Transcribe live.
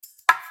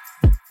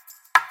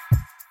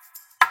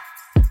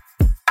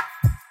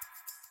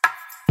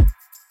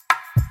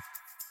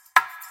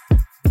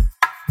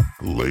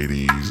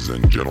Ladies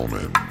and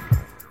gentlemen,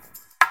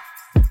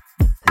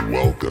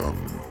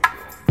 welcome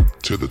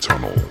to the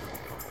tunnel.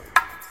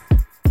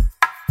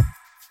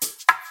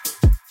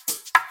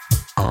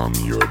 I'm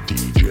your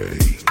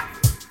DJ.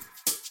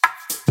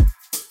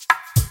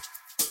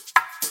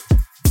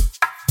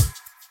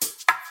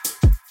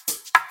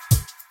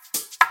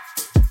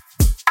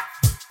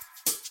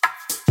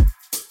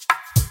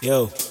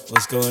 Yo,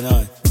 what's going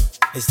on?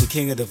 It's the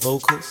king of the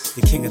vocals,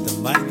 the king of the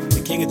mic,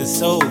 the king of the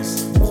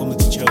souls, Muhammad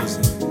the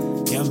Chosen.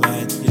 Yeah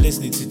man, you're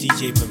listening to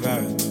DJ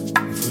Pavara.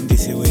 From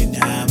this way,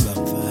 I'm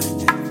fine.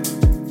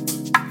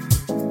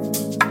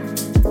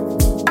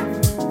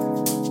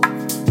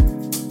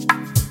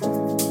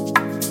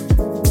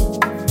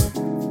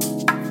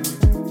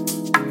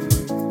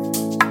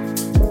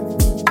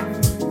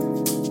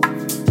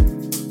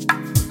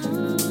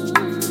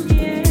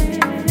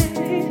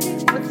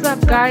 What's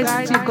up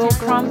guys, to go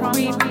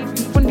concrete,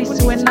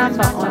 Fundisiwe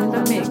number on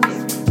the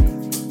mix.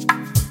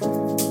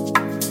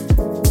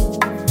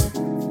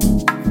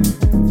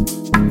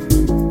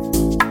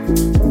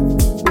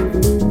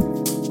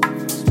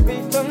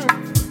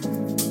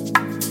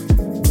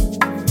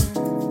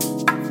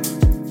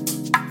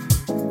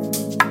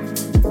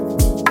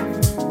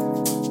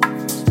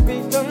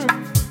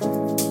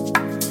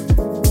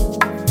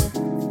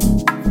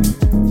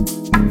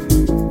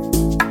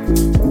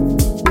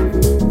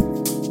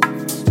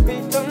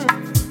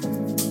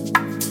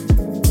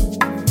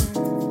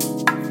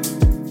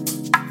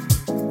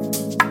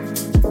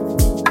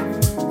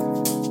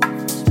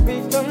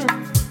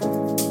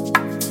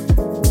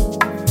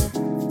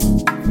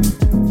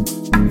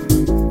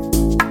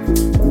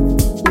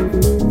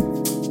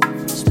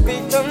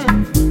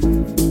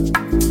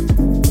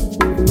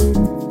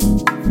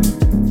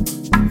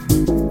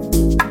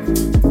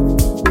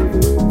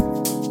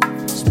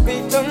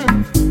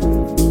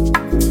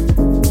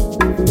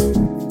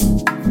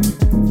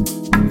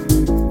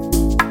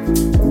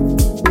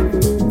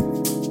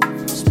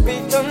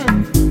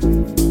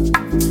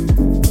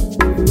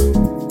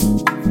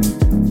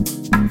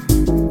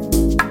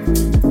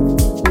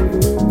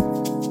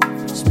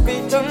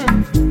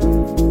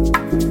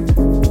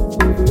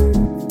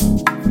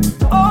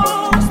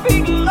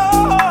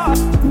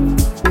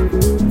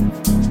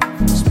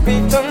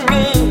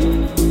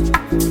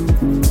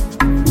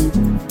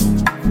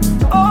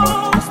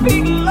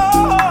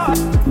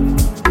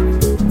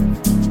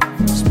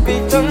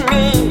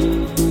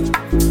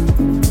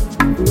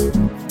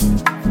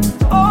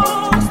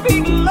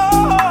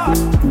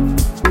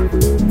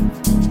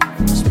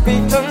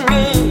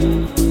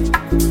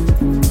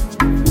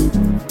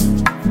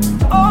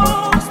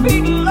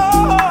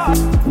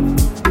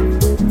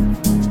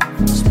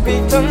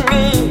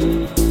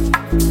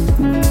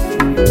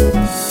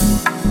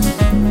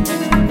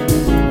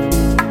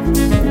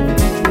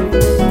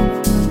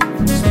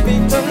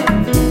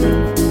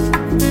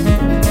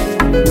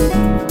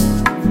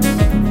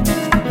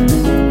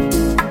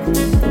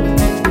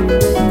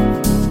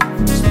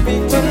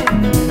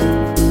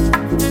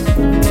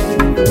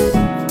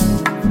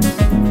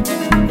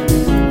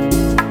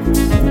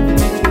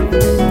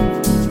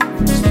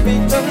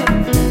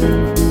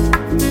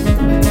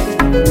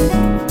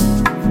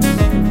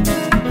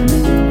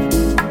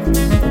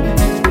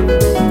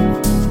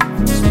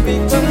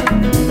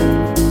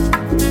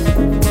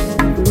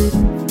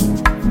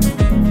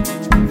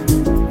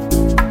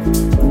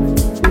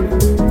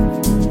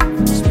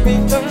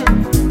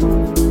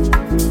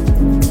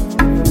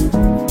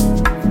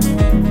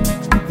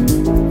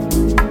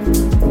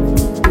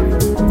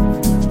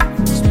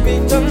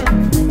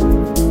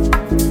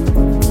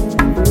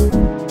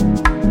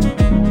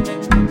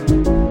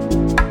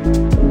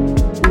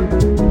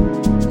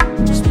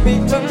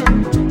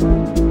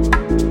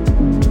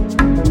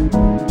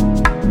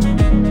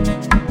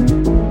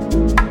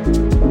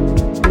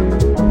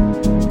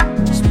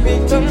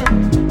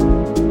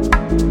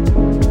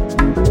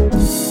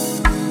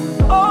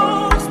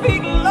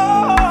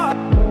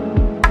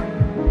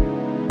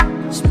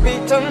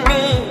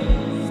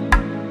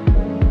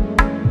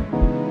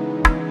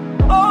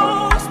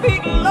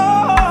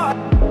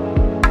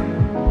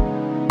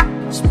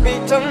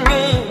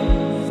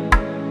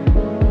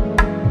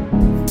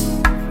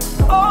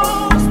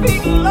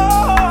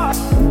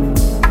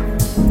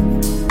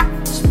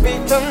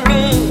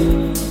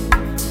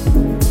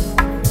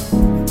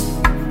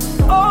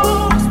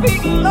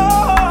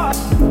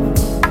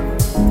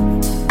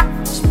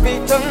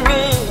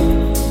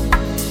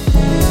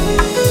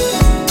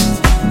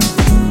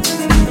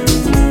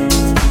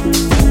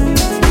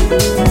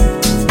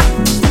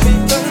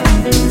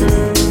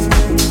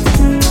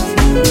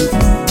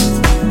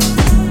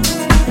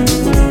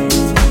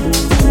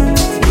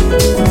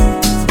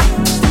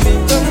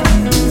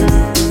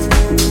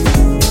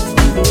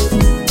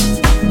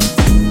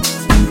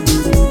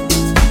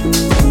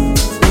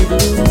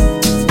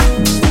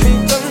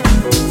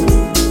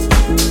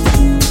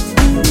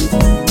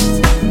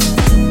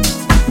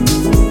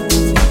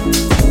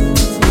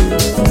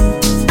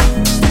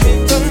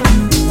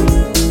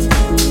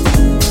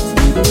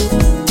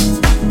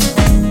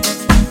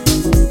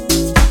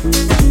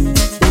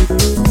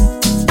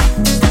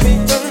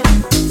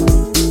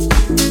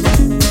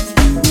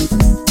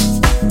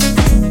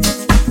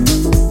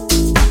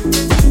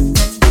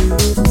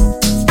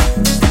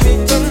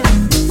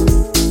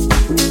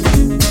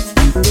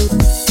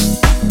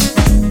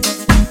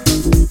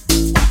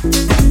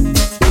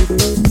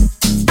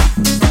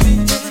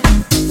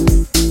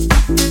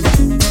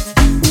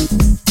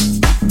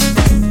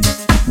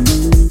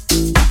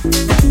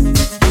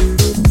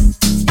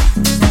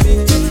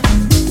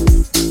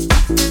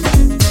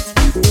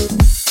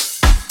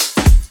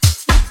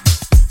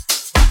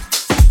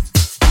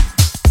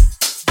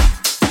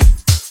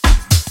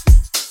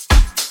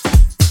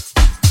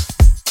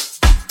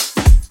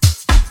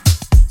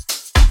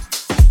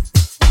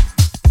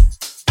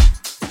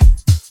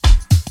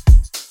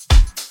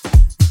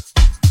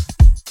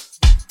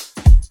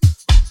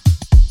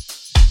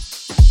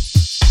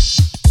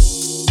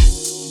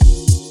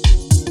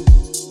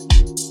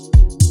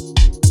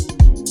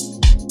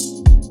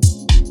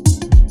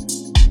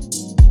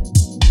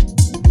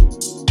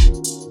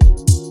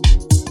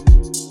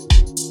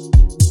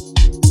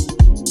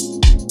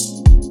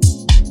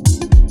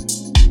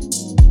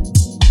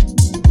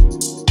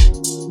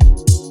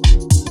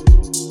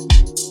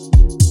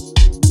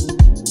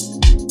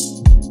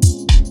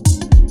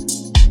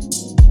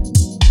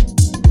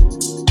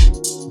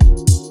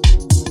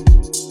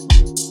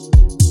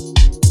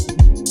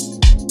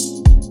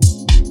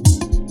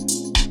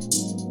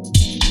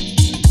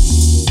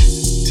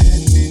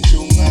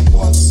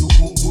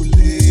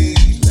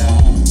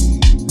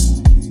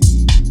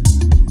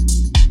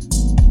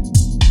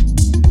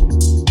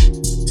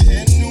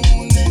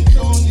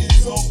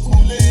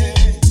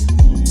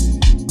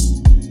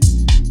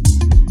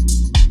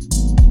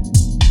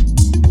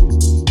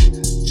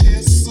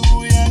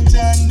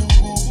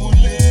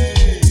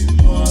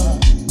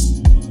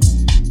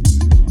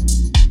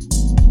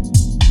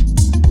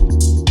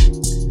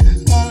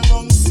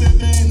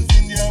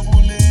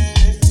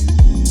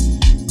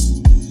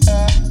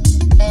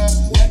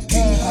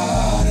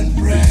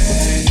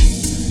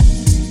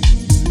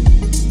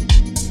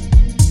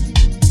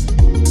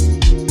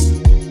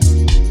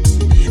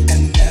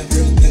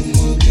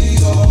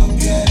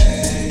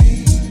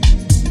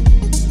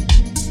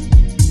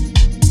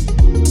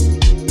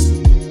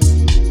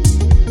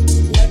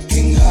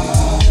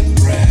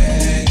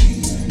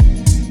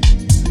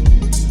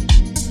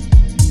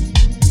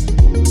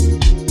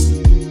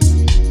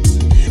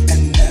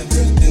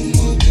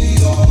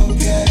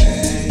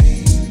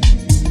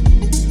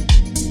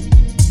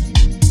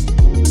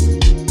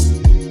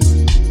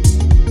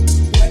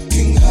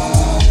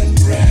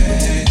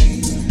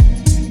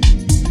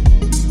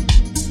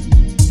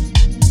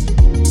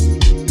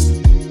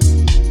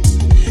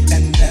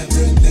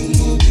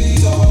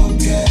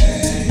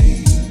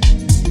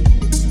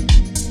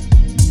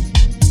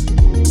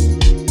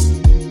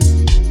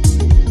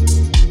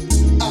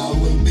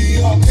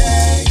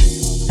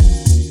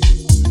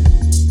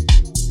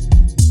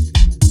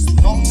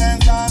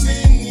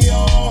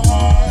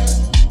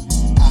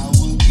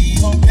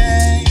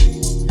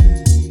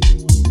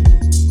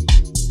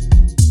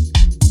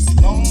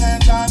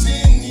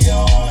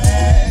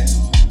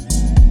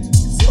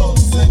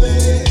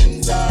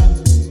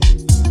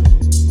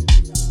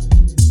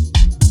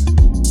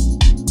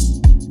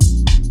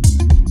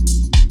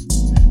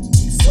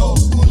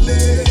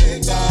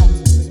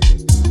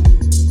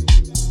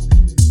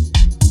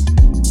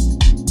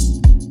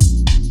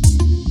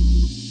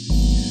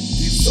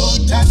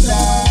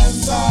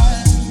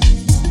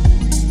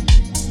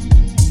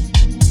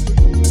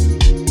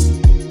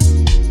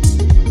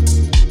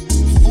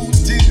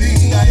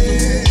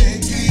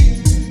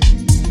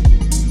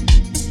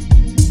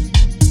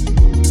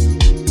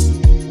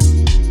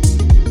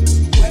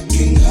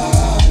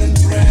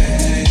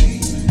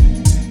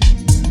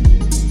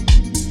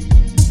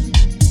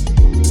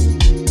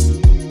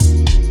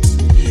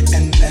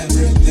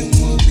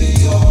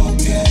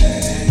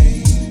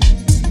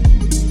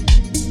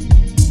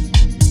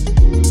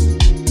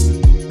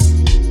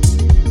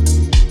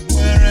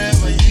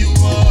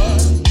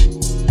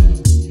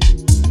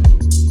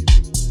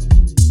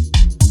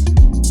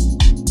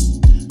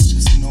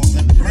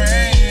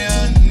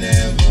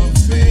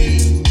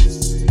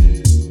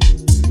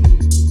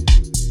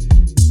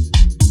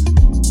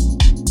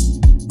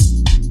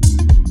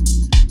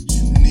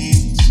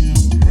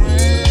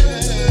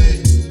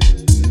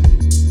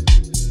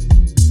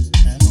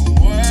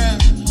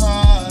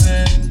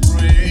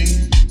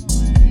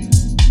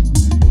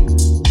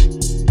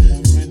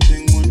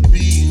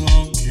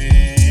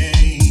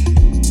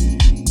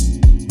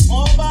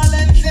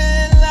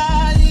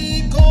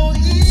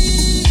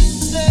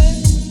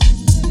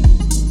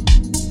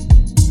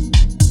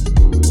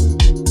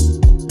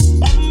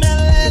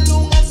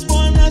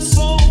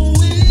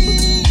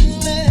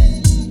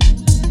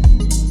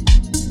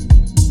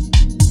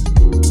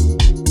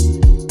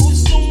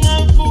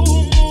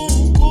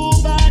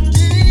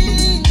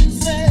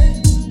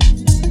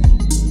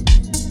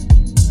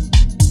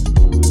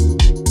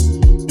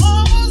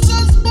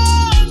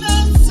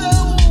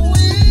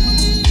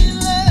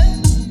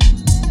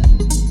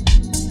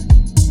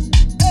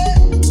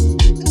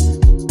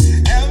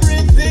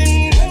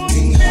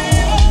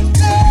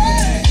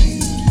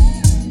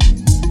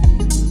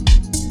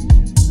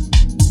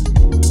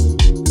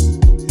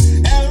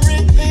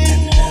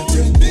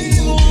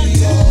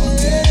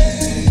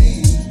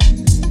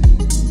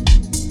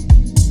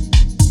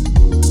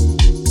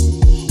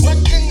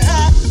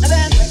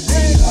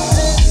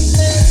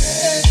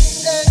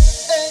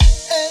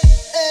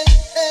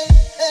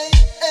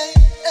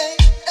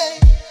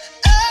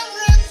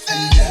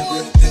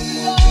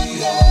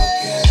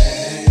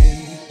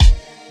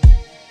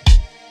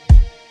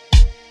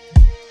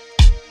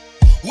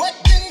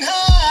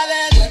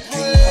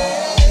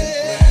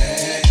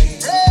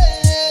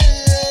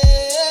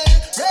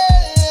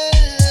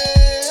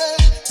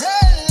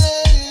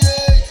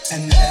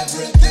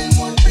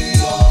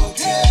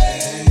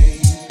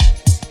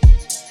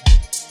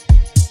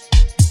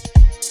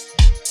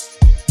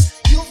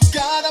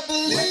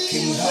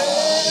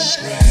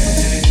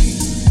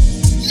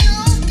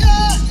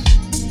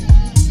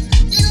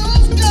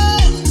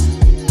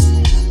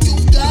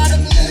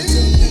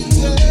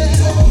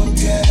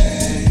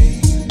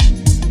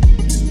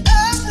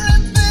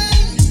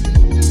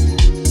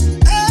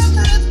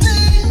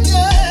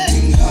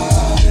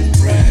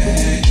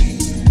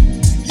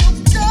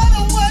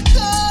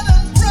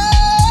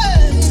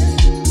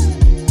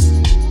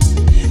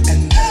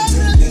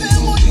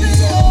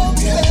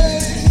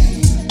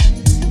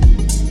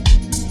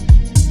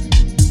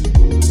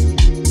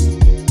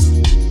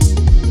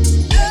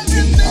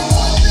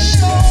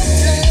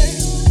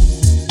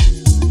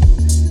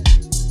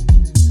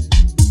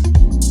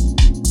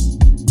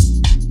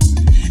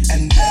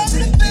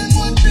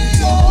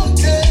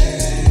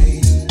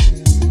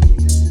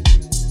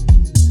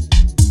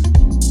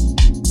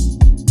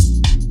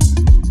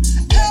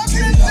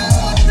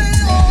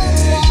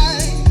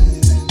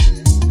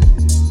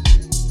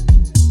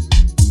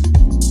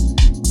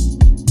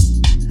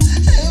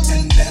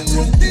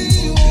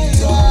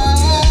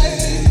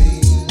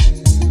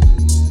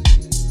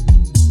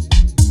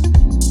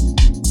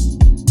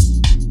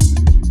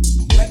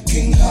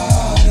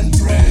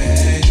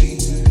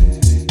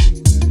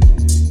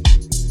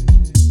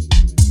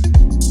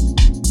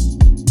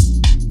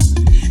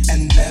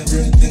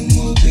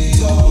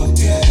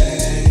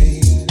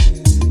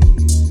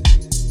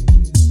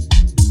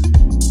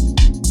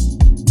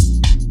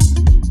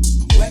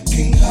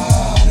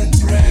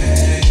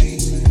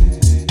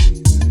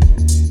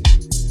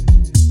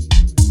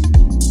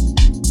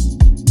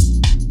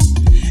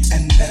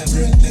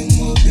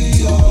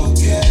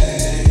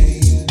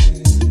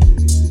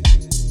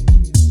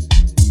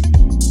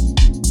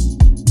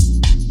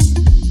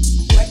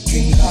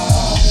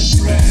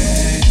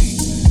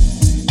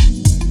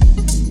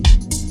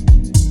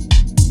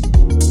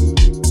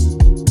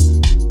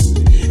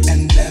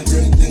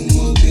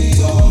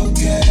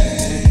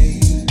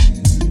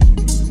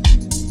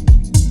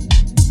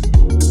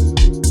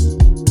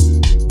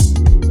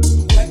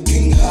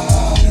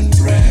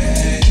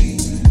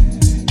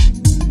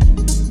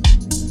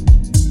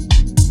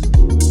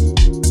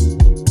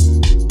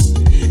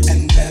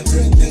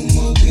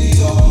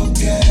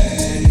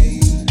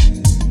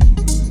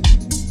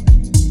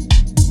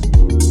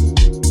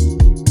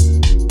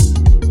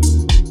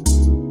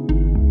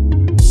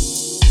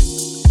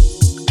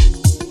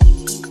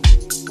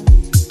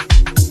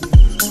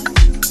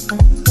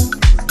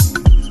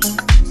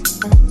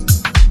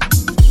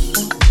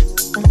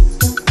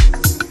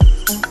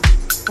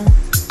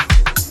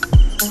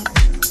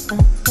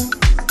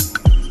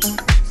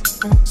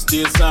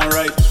 Still sound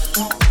right.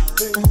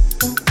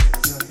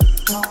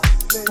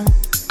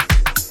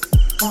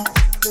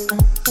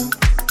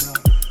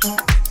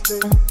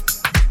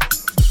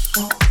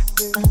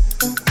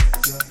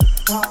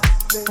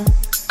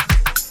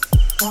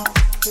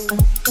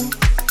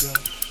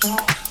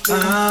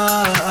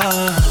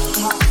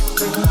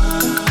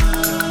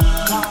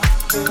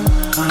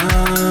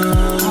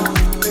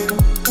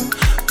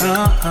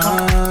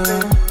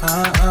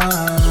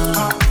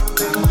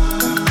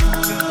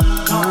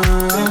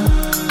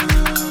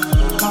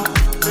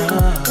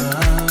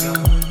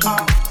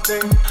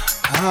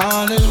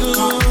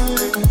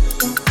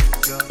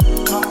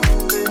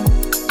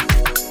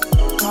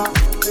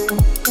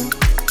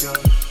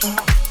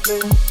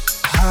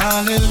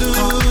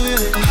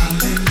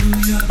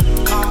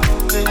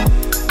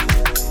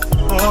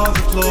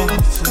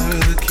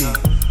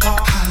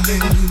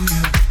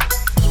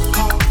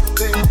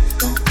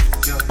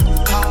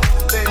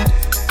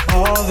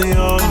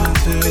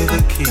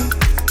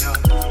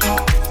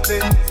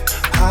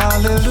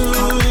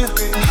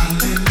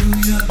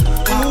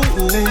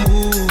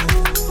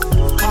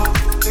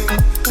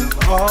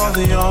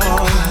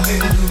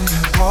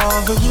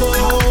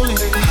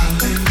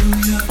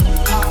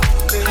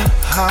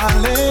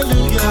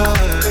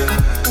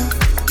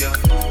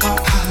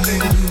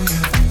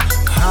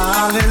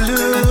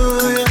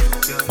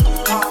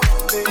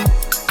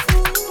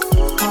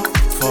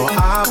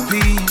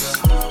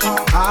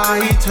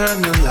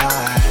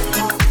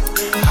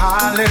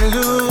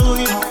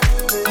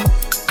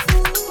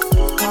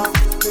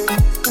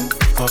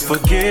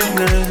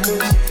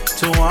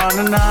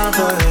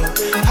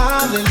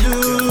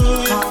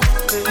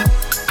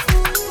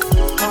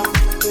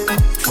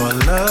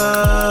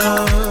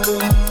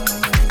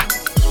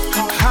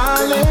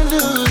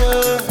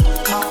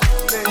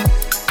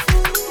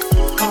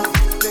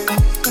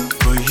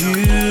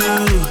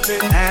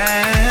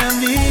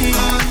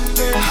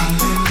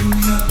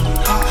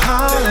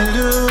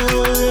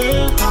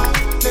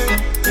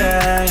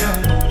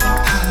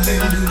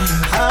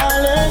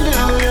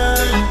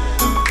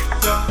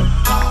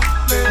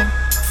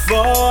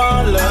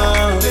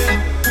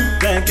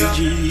 thank you,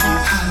 Jesus.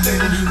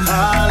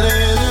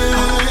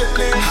 Hallelujah.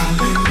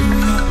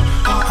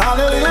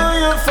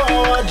 Hallelujah for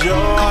our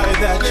joy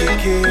that you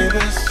give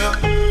us.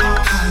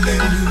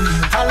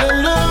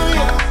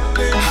 Hallelujah.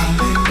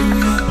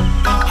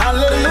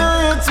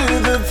 Hallelujah to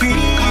the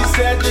peace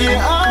that you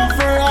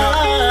offer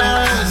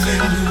us.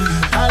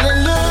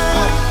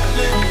 Hallelujah.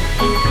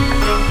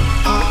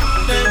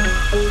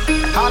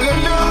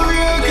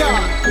 Hallelujah,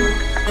 God.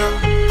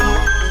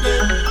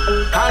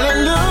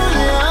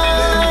 Hallelujah.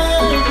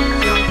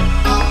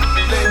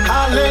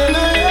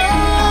 Hallelujah.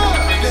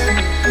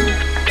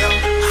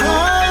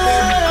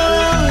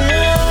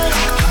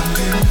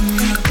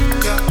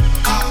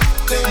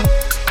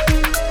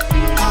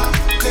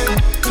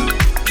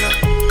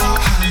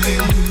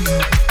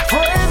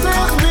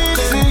 Praises be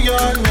to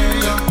your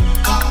name.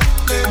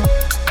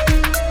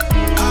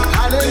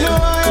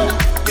 Hallelujah.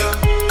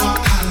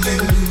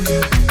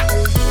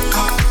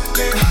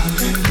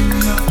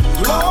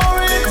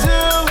 Glory to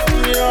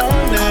your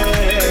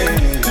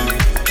name.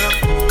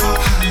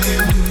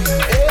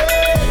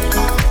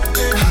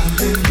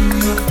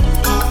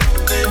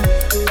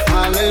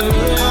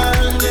 Hallelujah.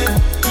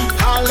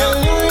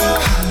 Hallelujah.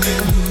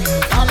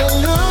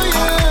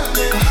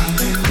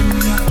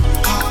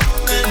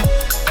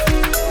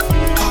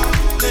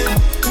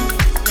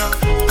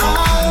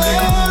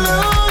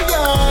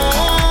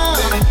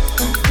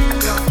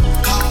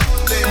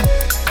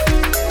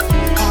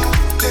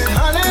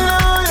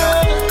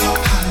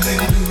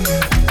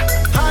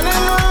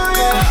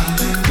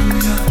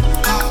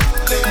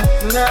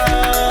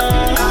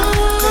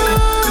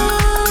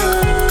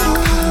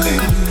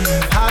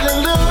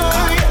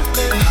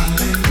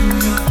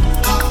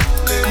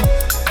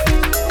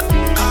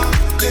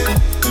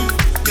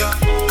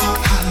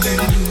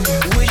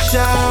 We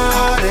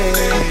shout it.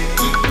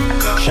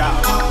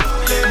 Shout.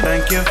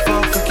 Thank you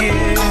for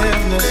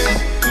forgiveness.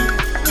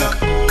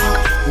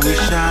 We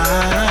shout.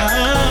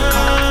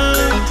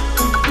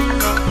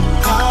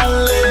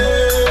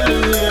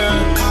 Hallelujah.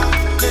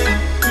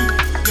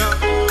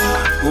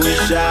 We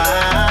shout.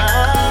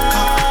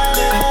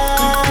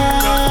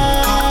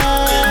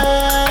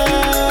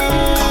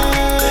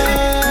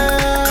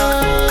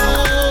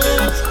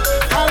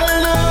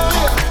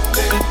 Hallelujah.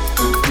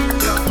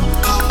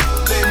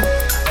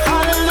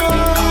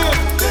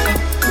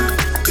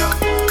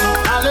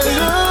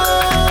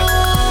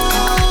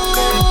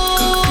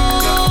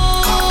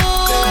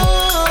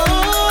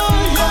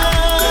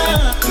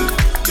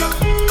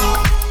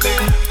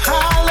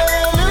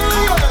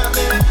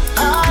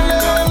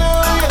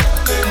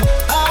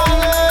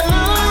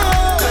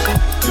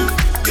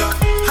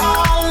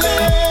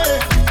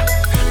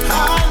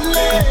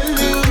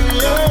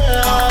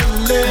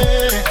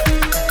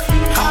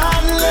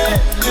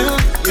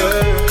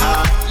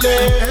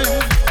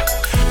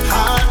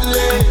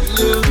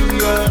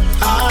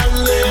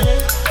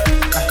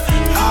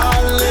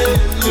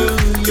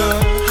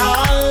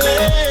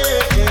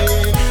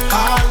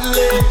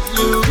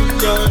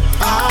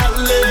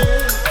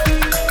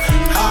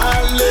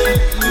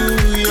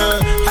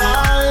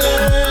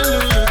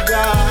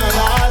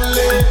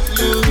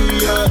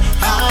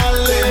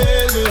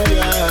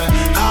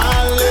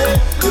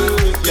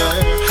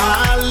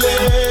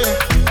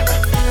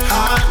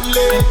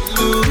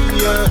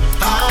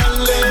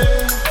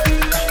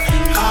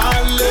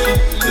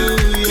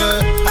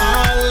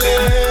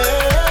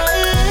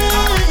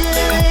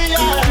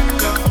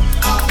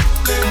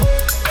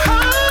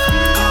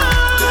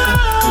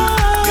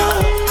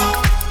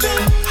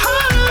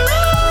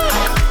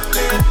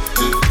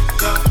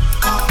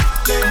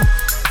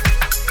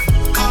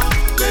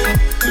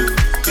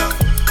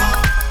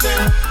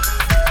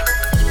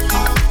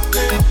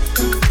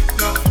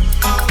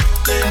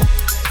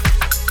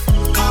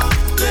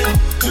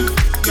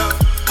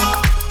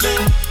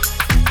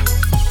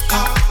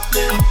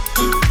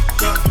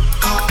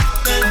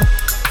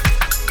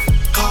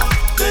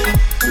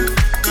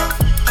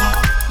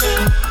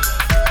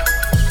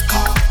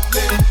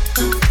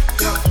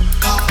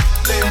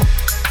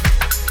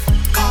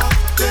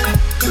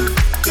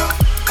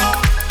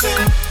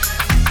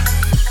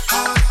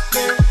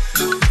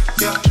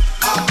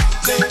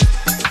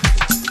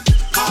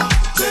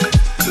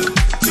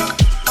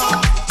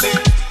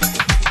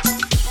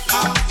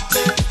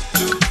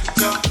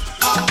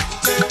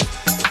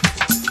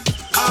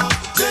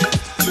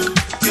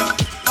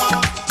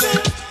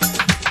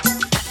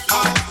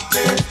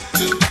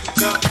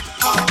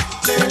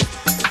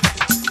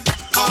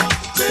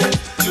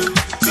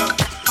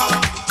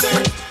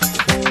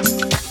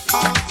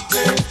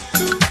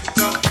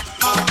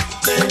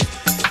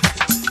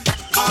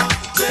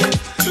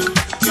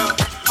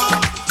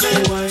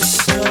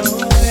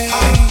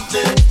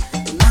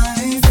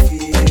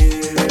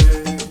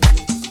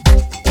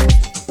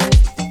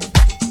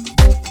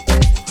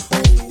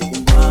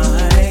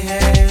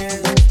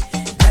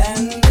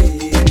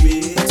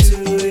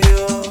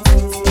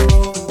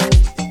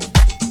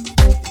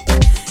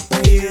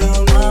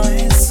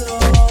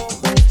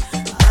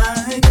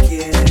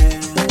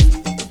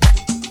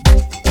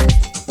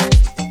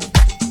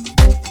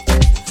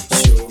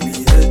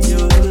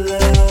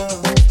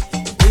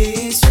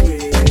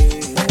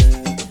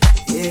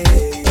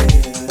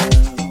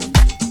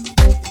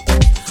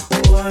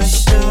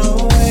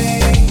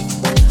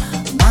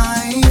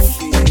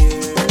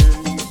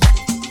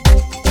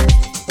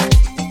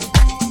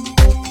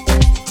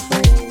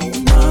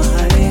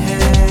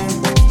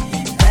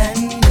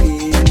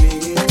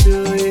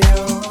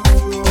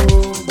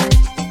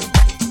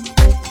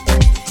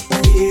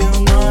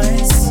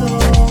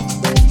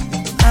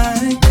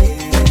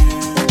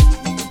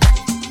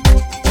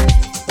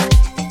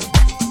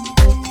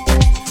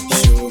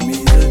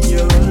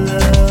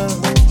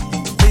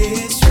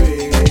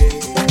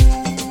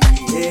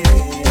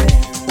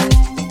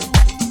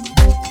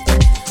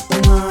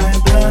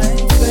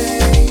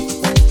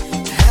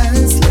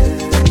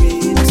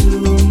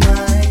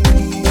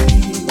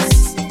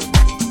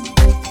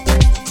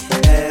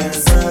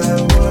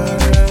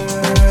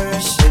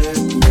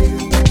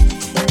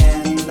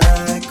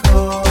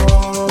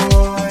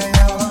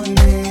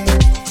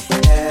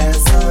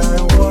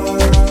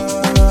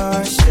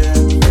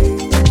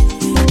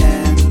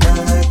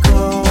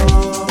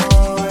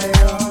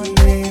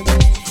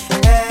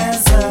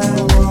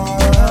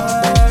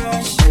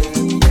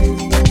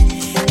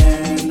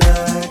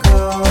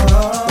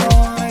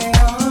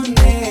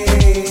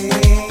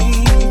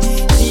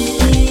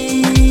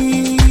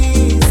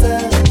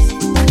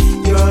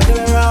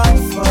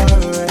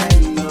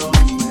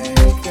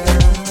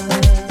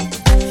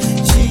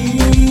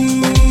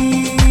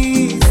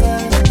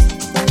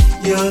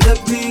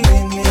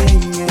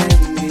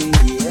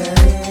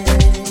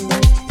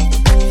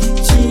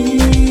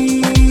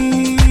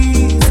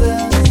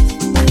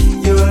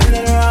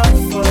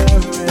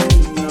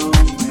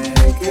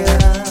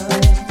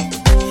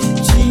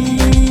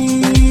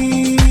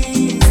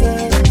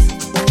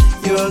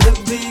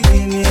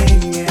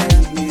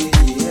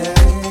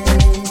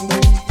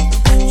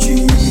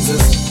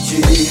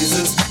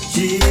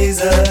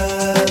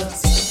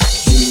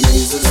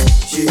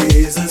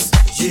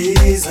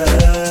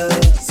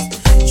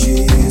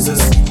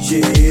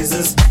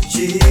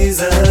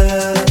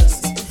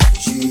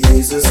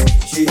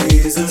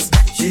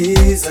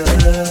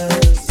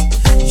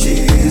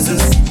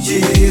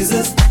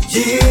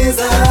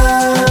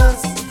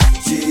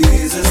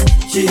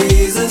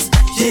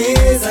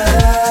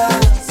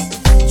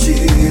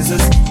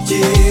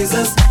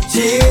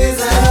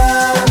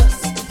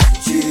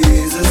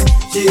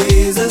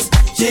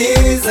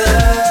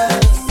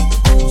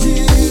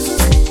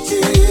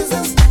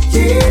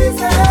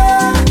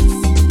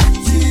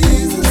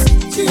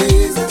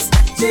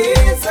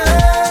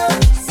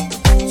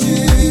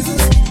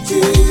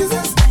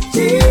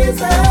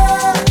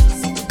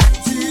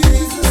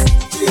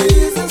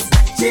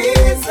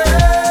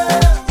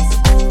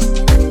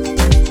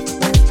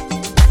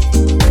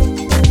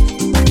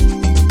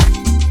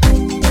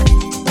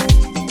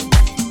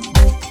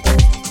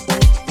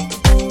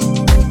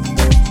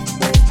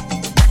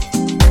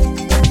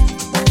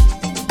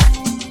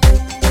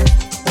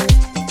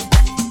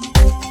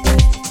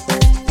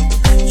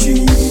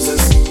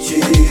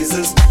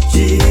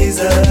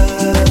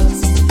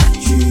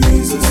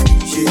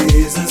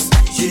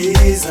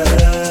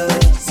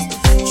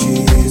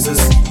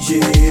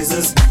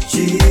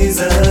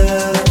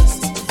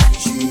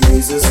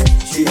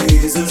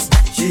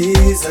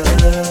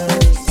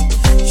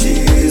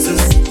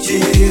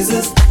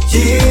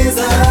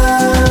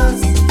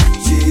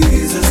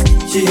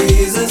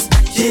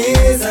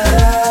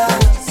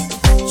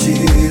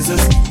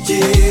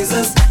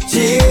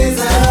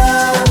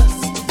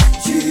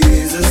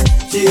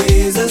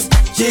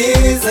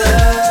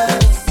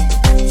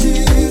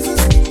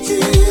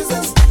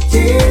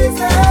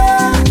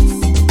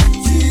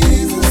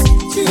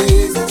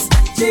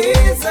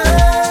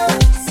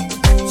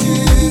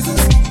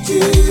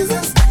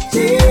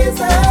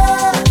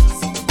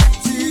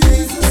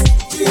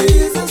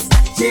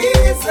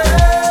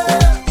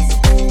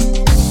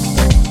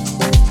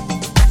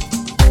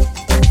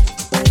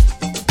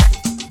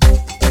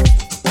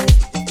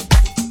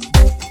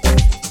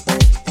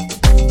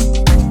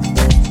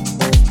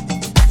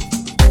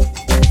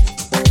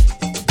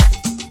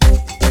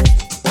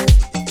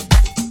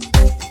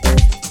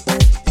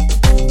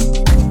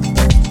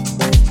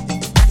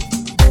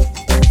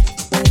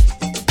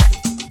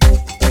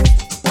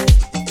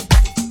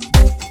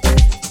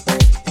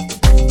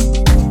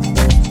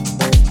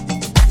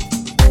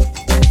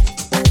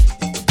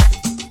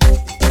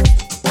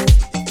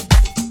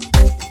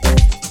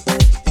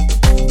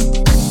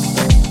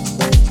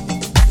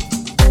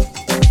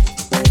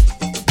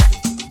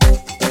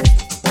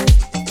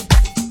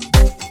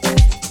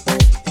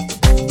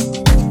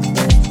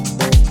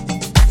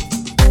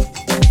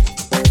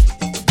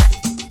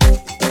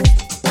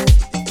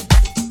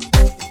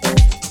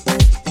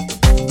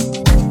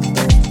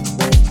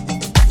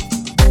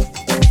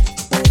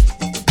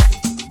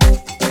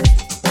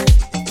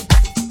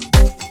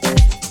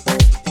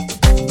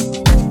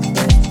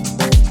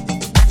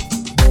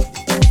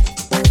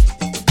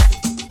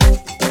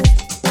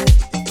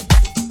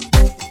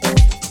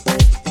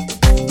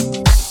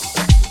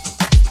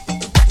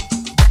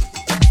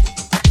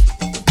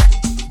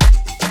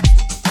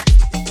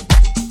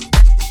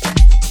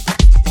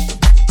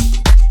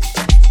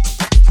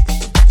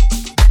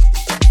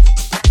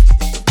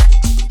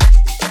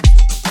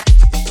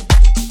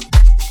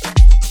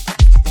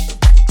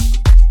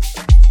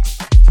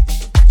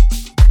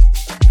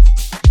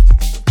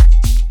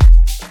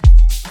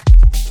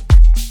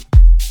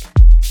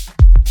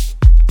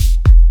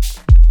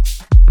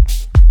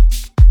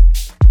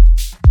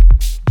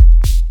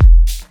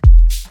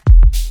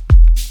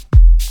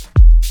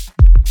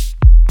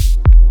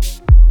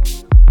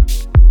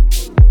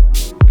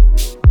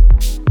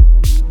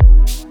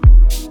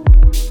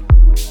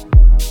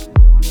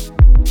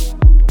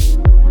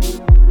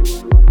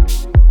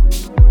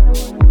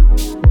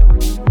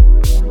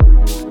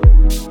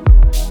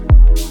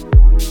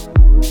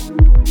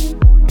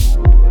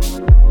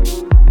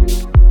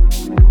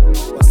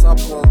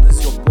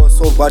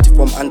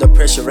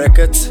 Pressure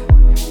Records,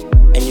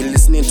 and you're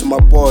listening to my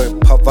boy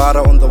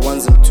Pavara on the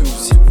ones and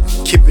twos.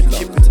 Keep it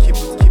locked.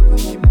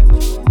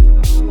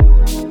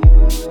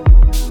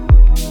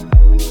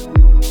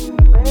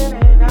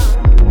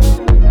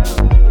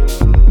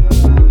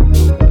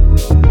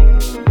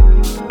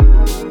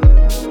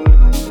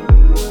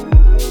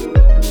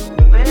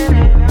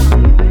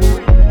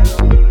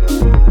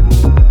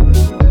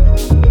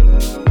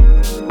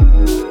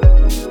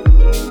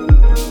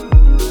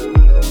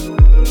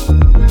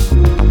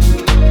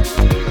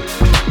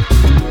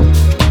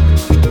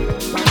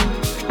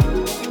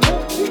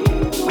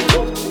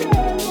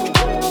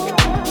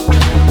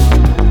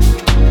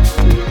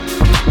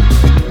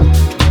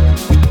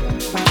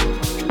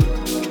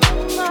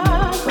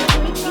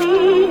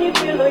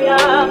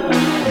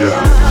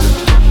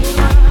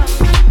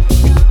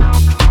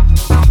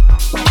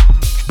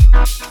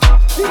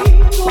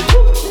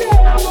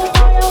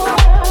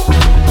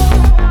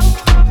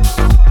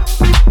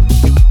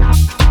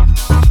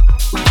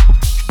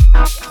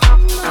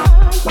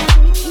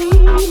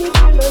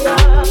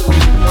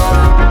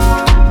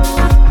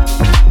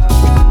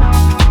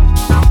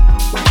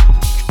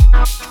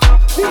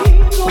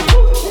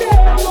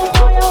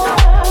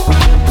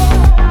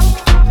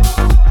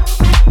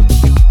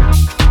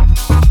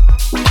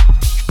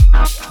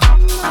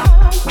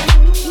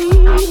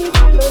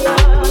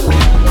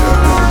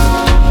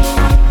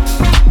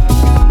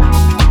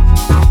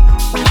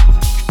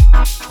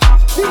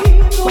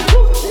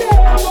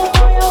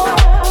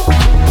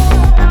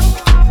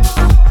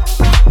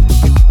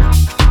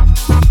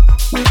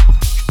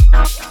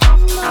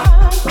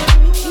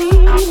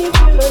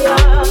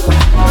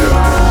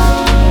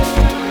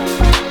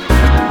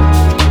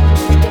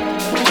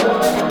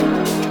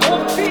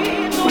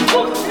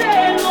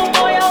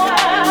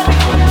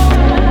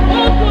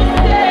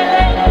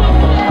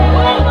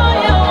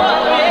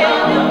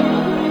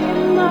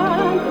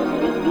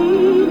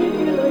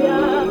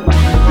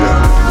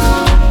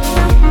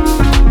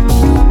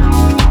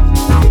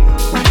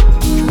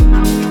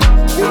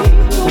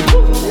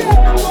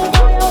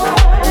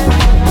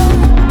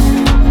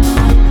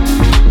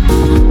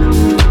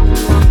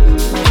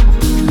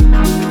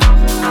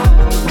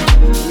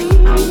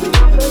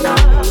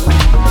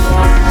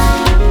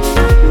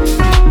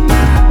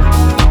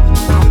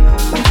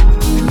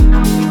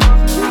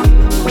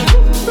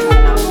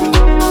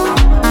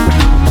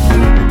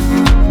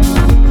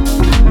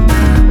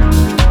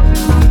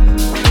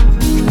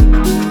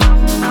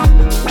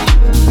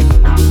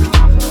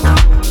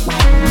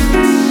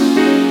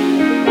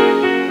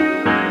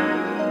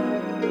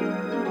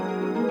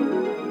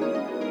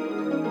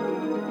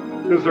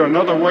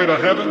 another way to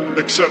heaven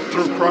except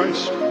through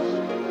Christ?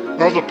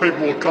 Other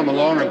people will come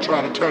along and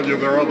try to tell you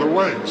there are other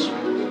ways.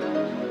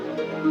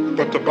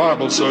 But the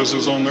Bible says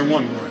there's only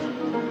one way,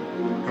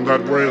 and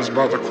that way is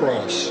by the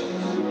cross.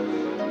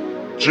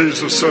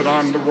 Jesus said,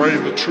 I'm the way,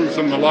 the truth,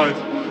 and the life.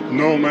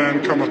 No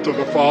man cometh to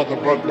the Father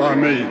but by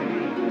me.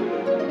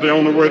 The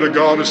only way to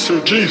God is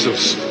through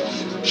Jesus.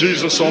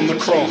 Jesus on the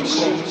cross.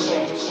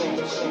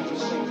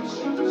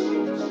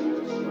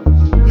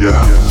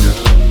 Yeah.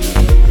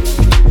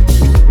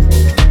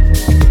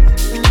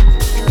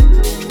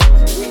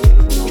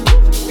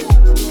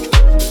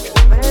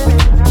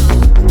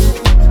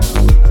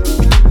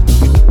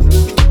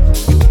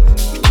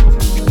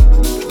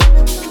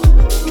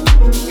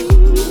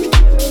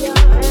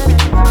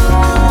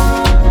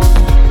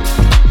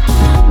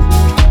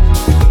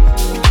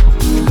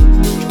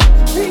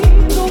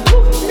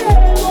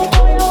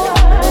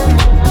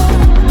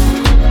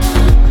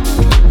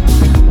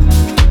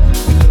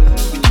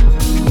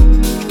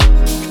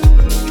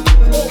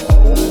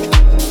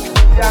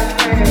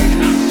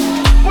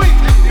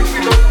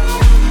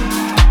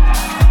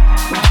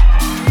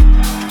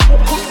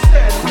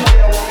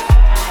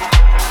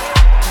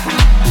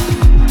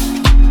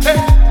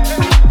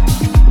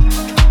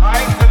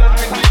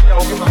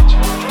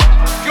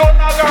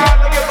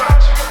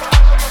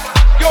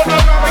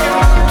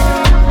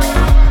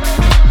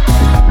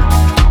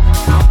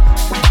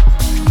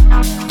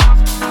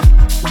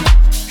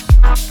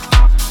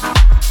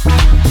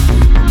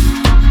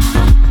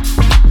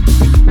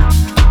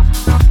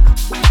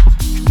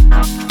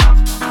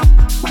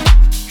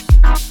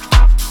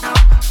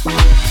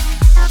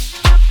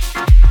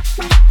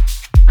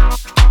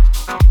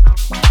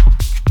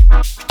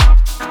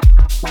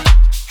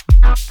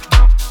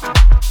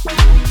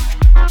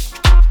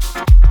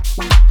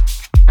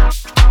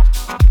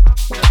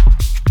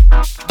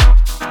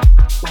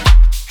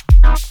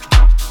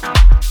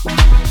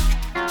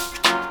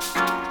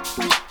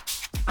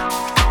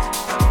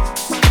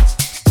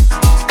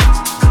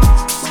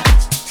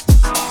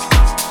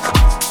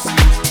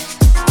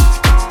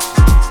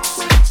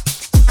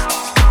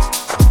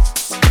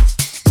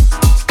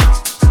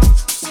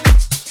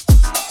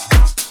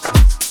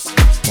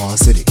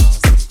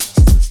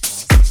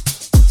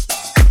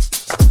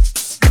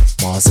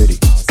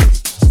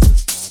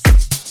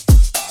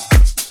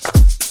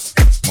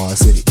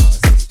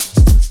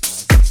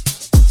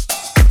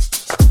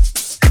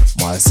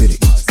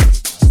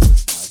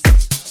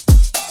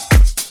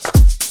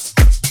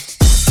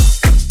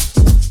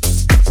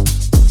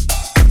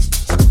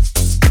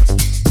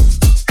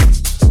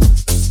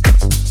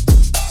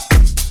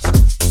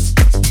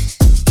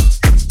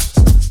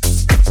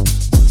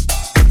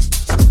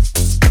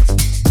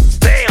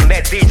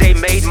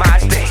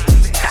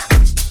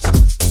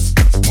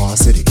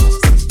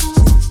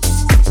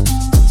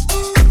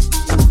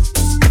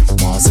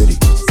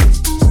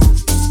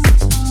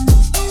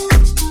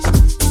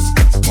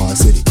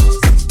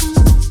 City.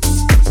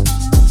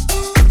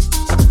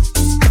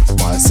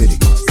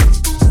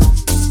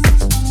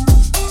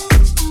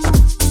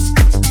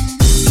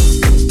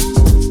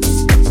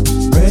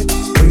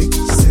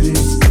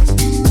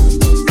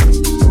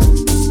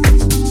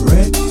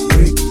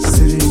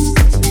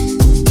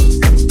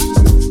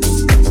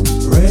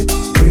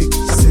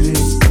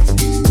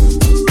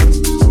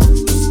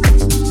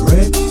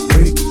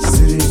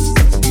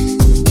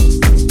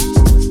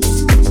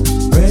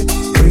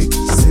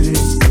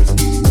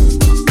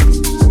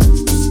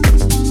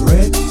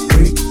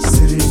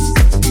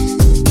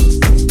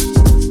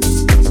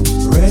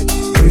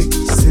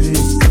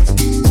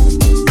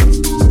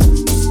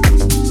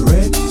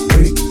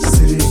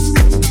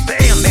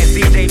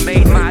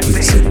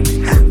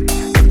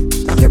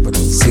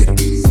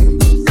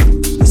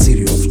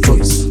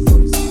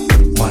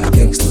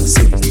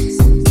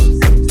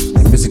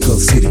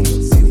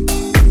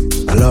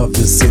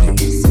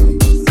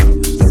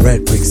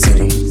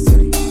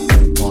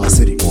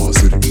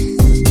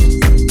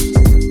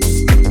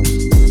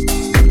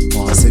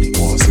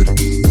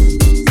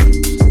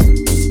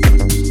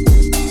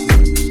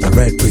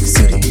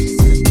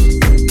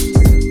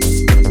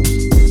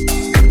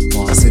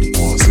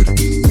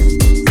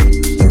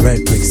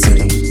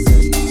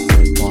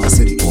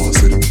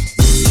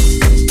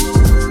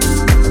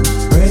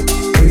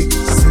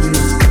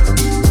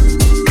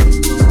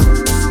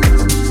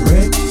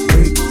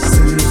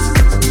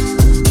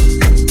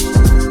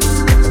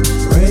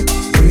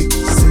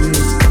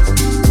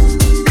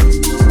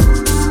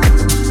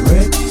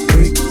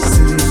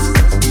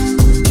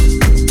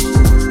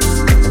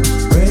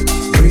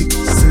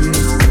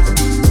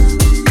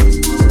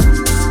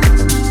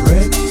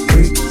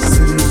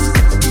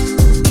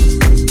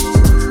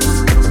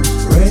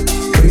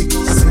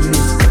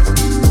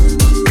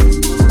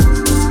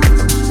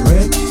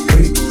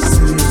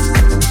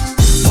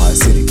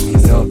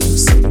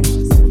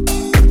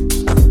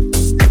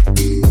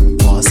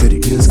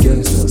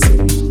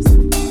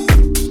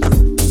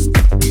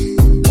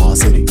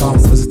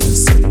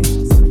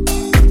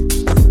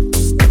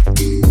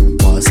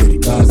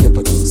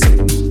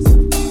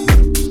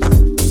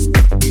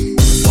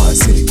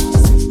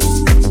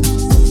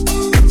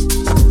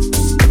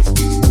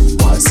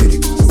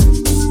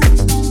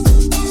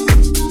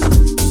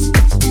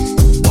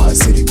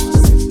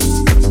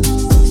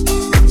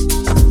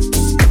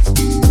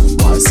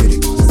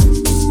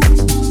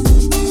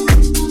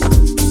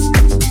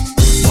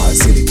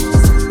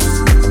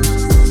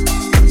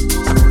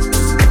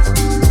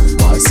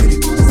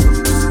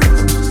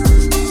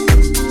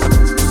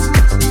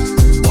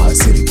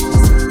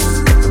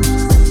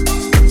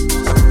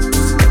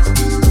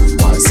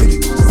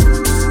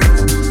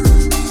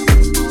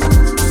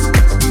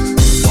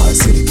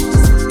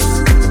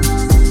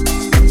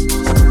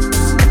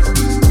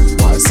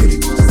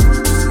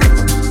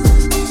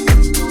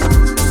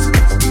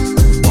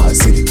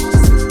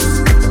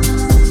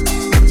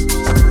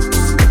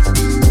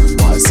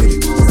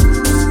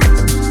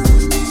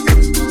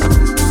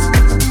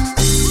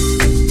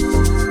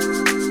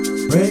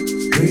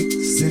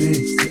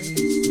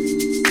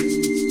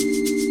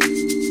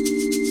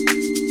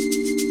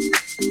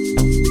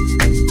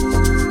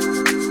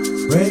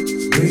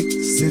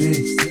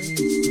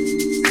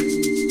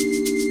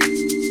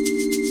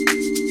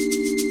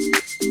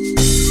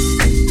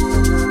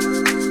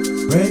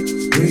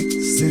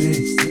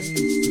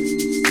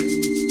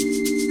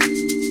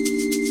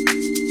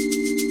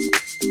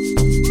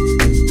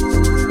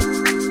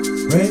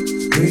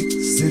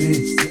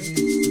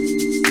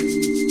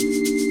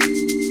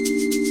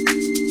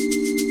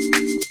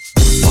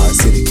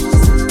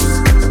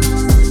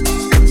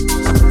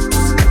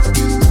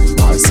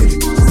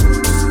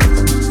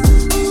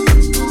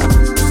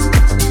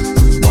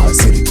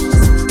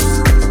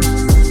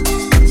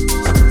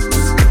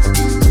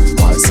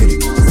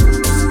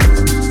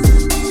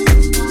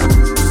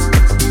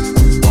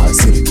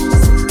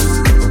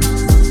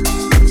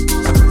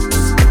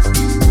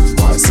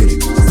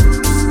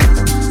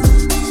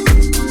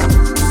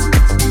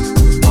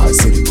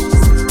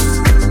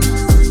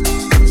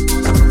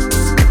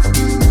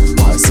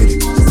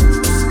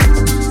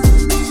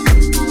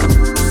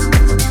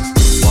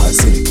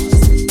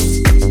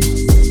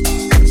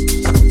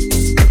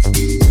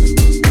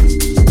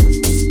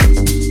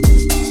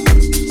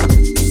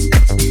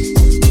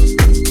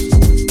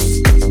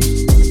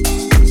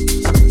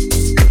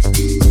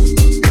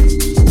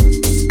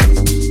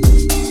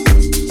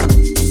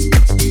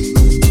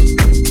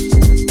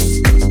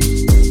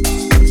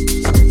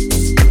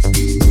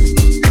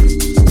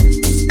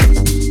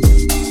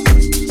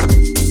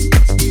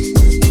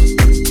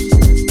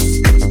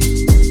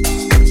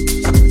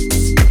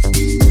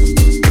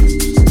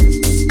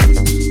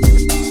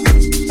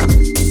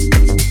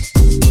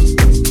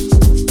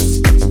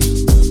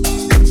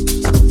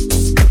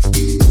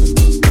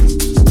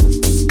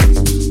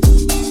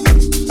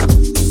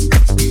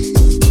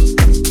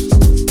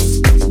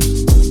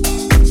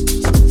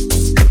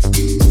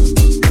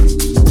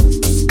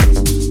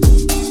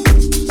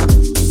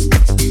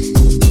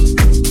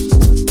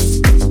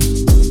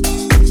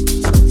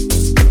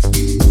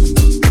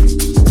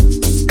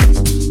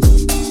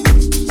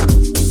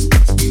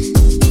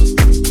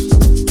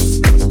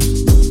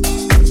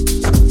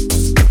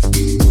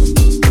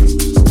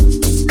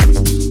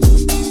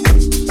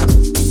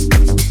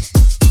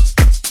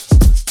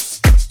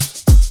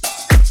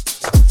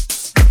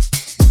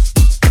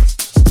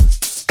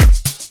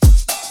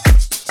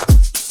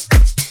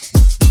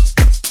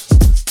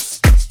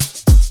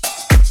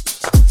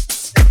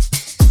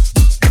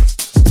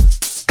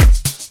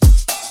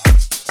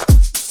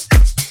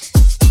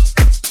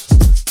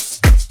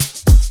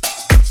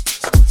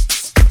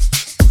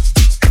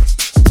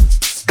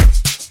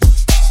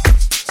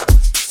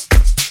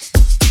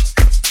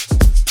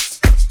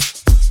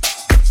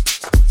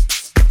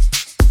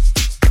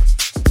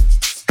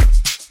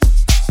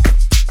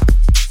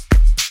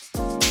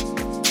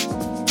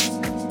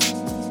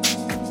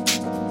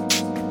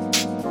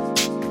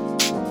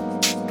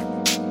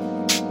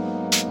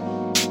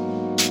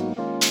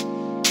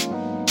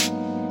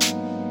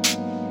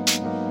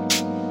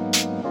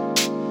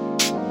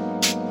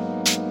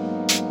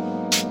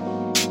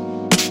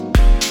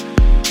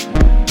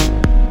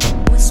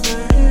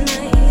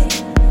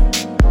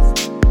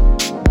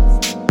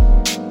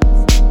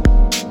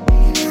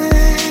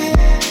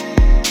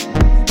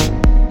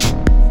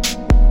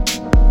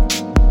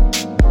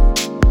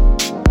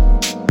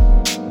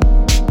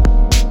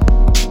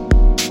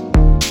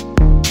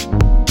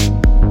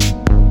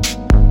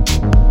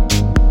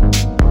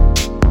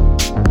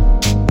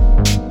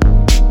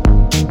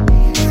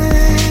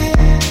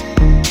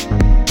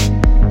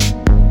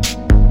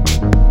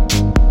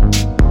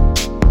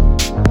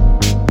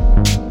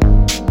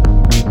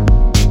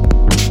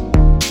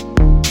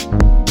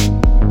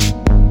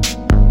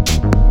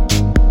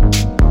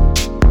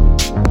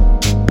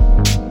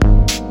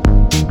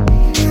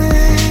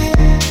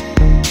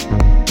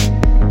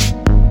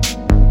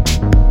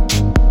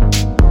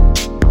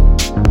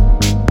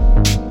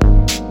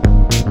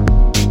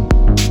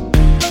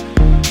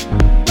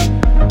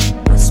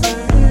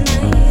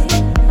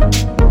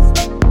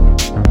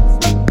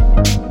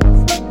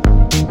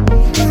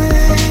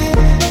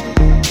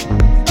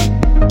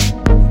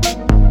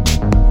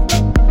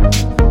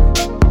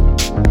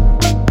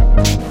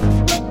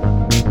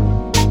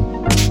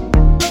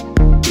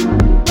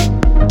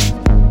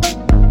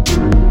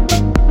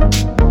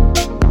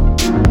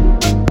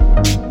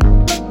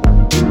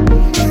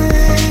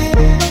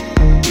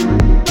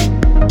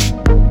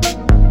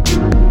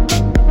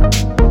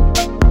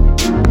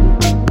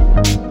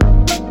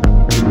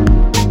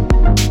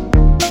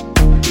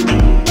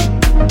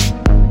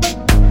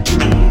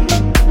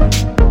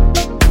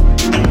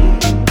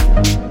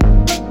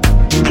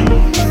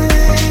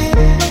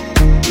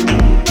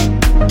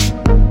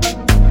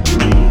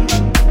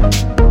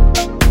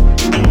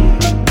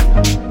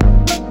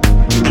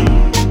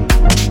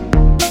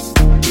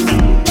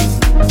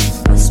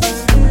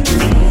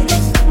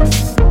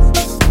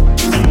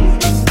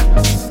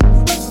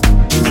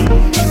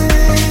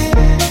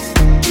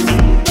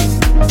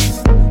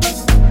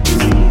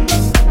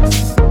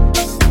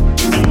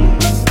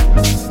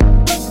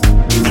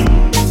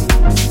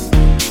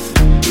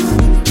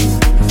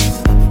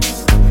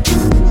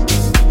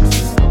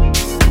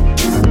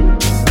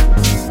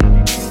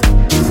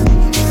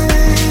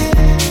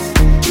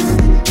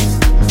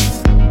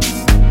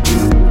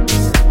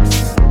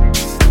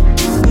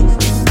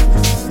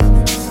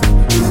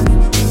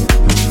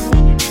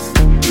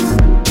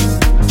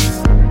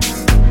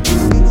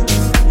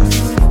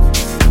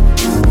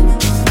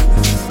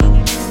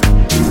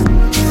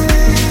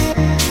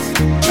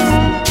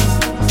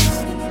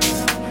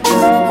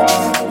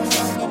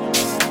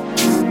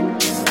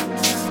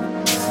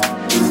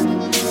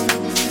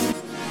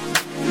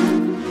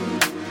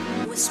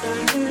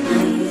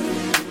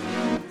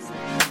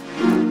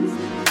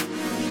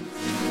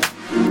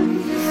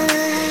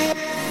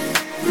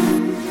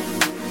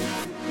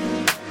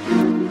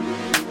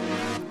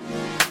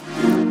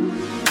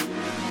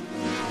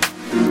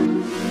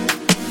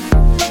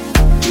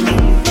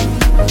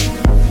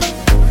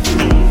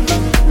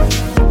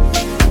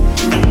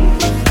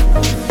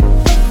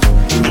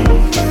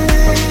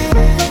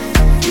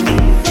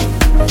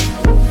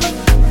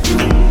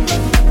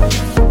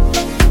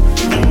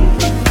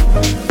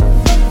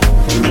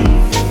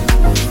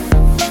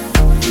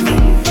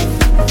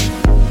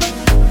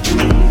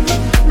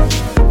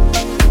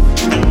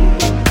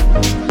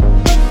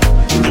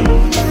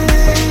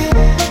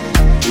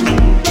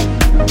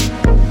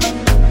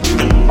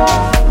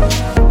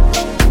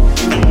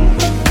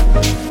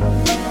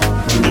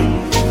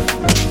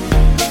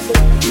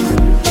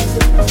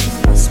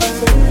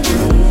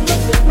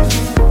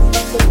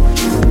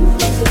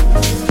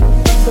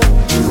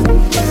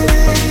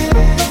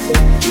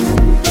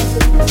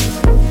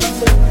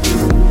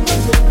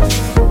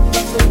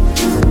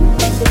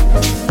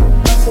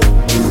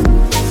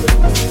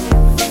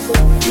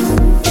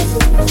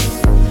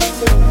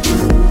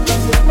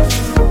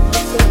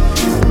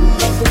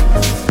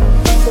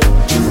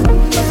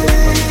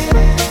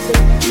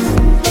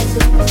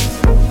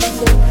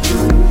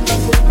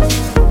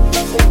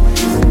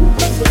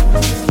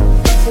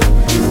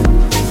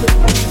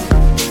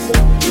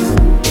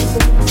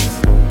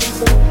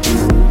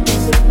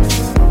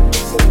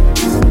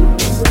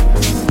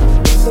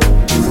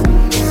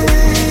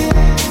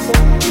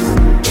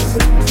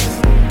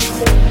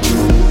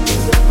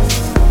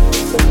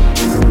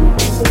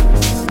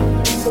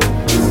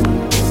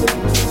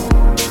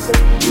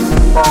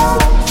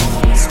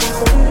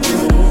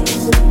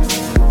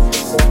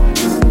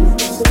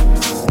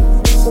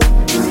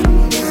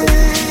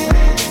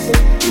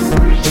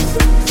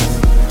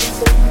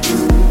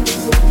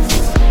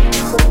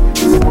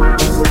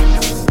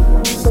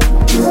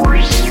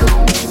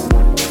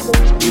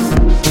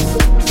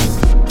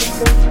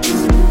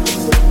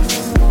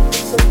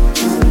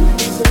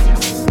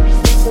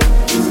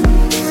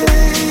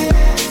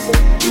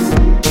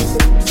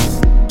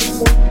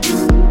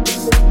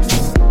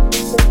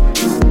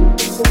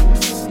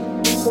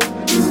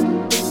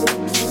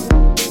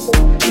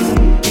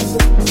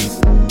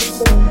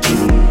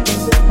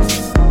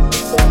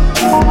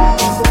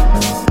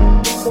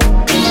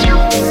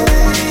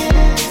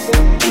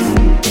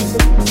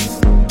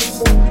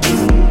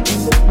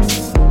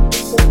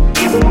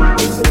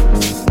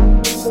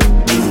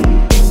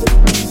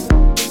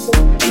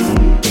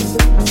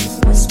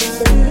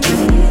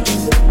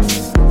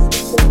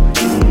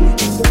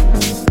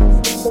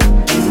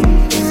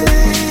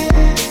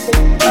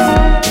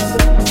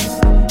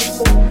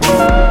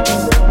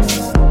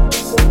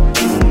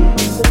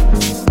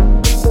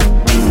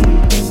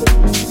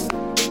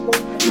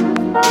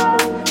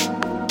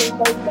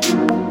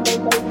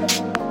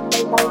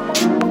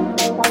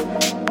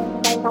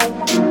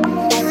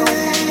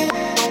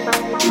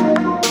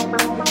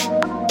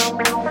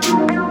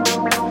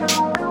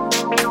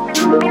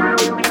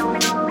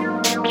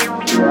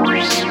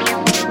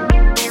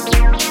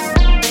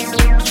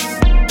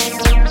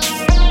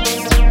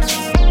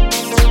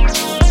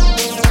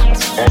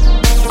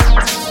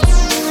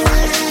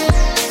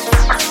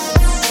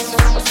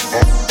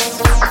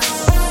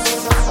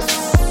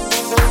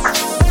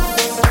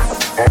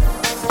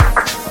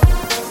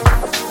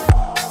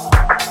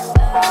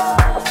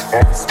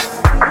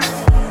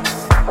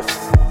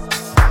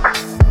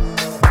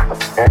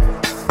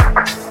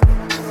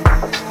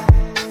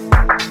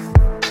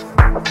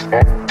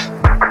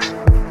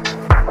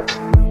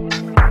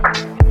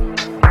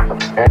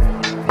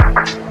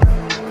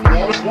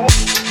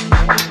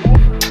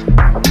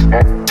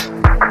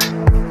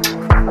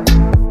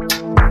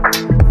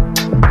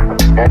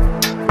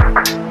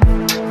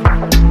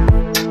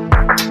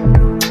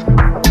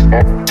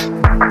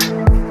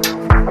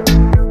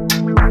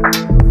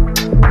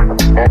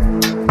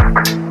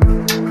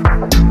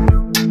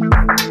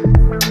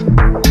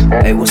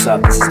 Hey, what's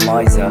up? This is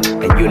Miza,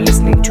 and you're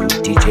listening to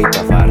DJ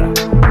Pavara.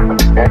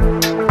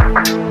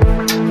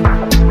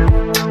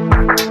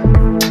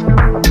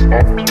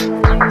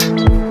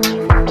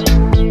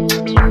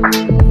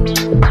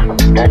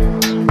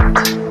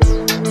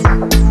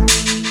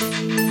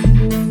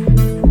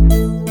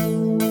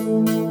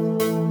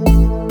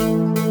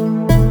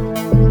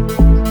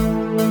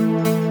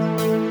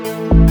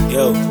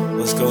 Yo,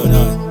 what's going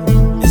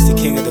on? It's the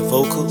king of the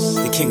vocals,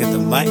 the king of the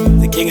mic,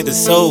 the king of the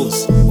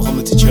souls,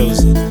 Muhammad the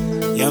Chosen.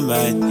 Yeah,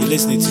 man, you're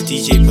listening to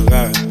DJ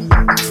Pavara.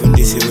 From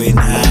this here way,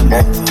 I'm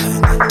up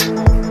behind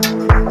it.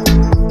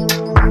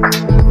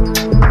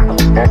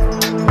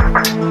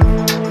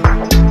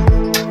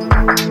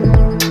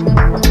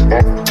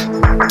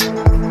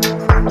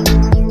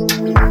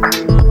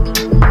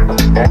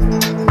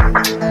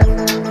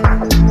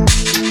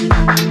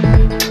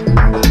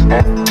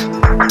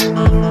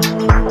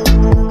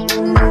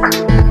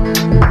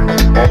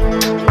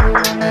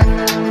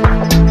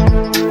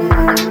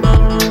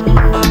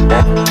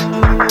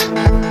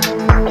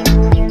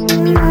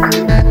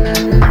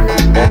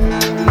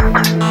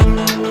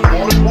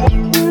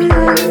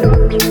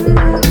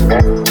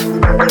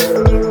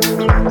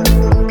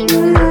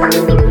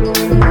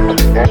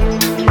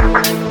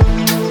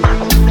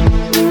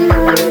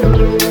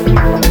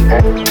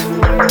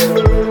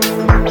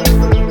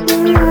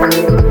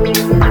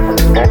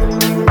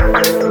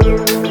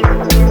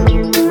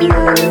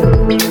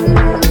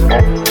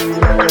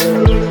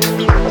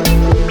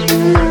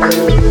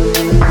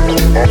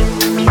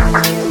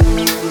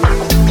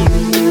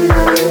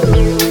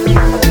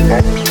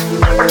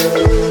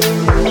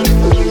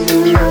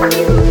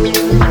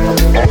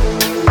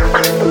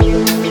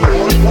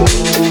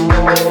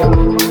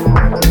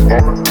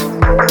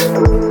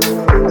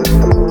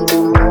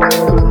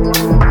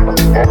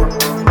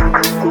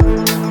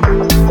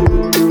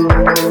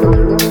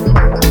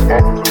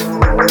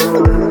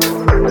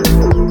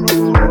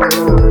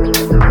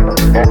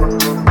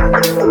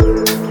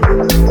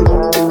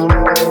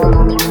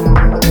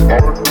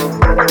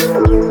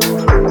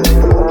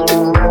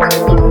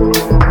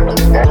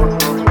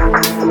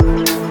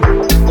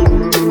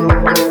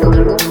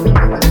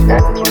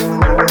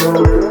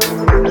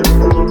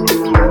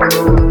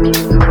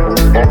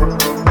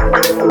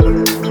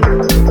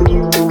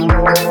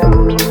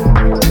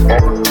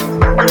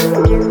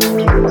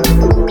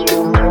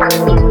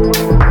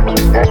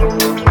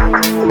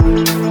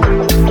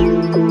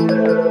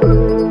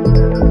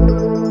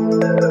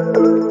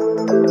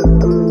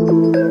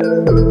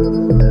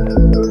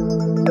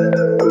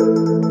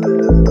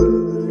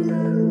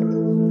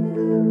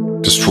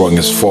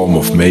 strongest form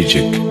of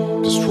magic,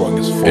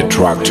 a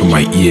drug to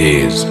my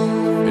ears,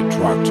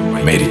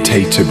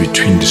 meditator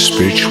between the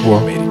spiritual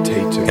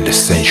and the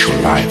sensual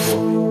life.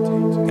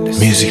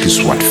 Music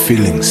is what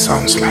feeling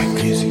sounds like.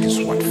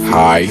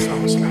 Hi,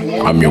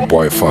 I'm your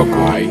boy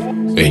Fago,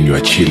 and you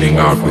are chilling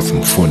out with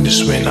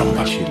Mfundiswe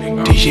number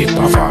DJ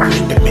Pavaro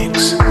in the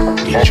mix.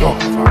 Enjoy.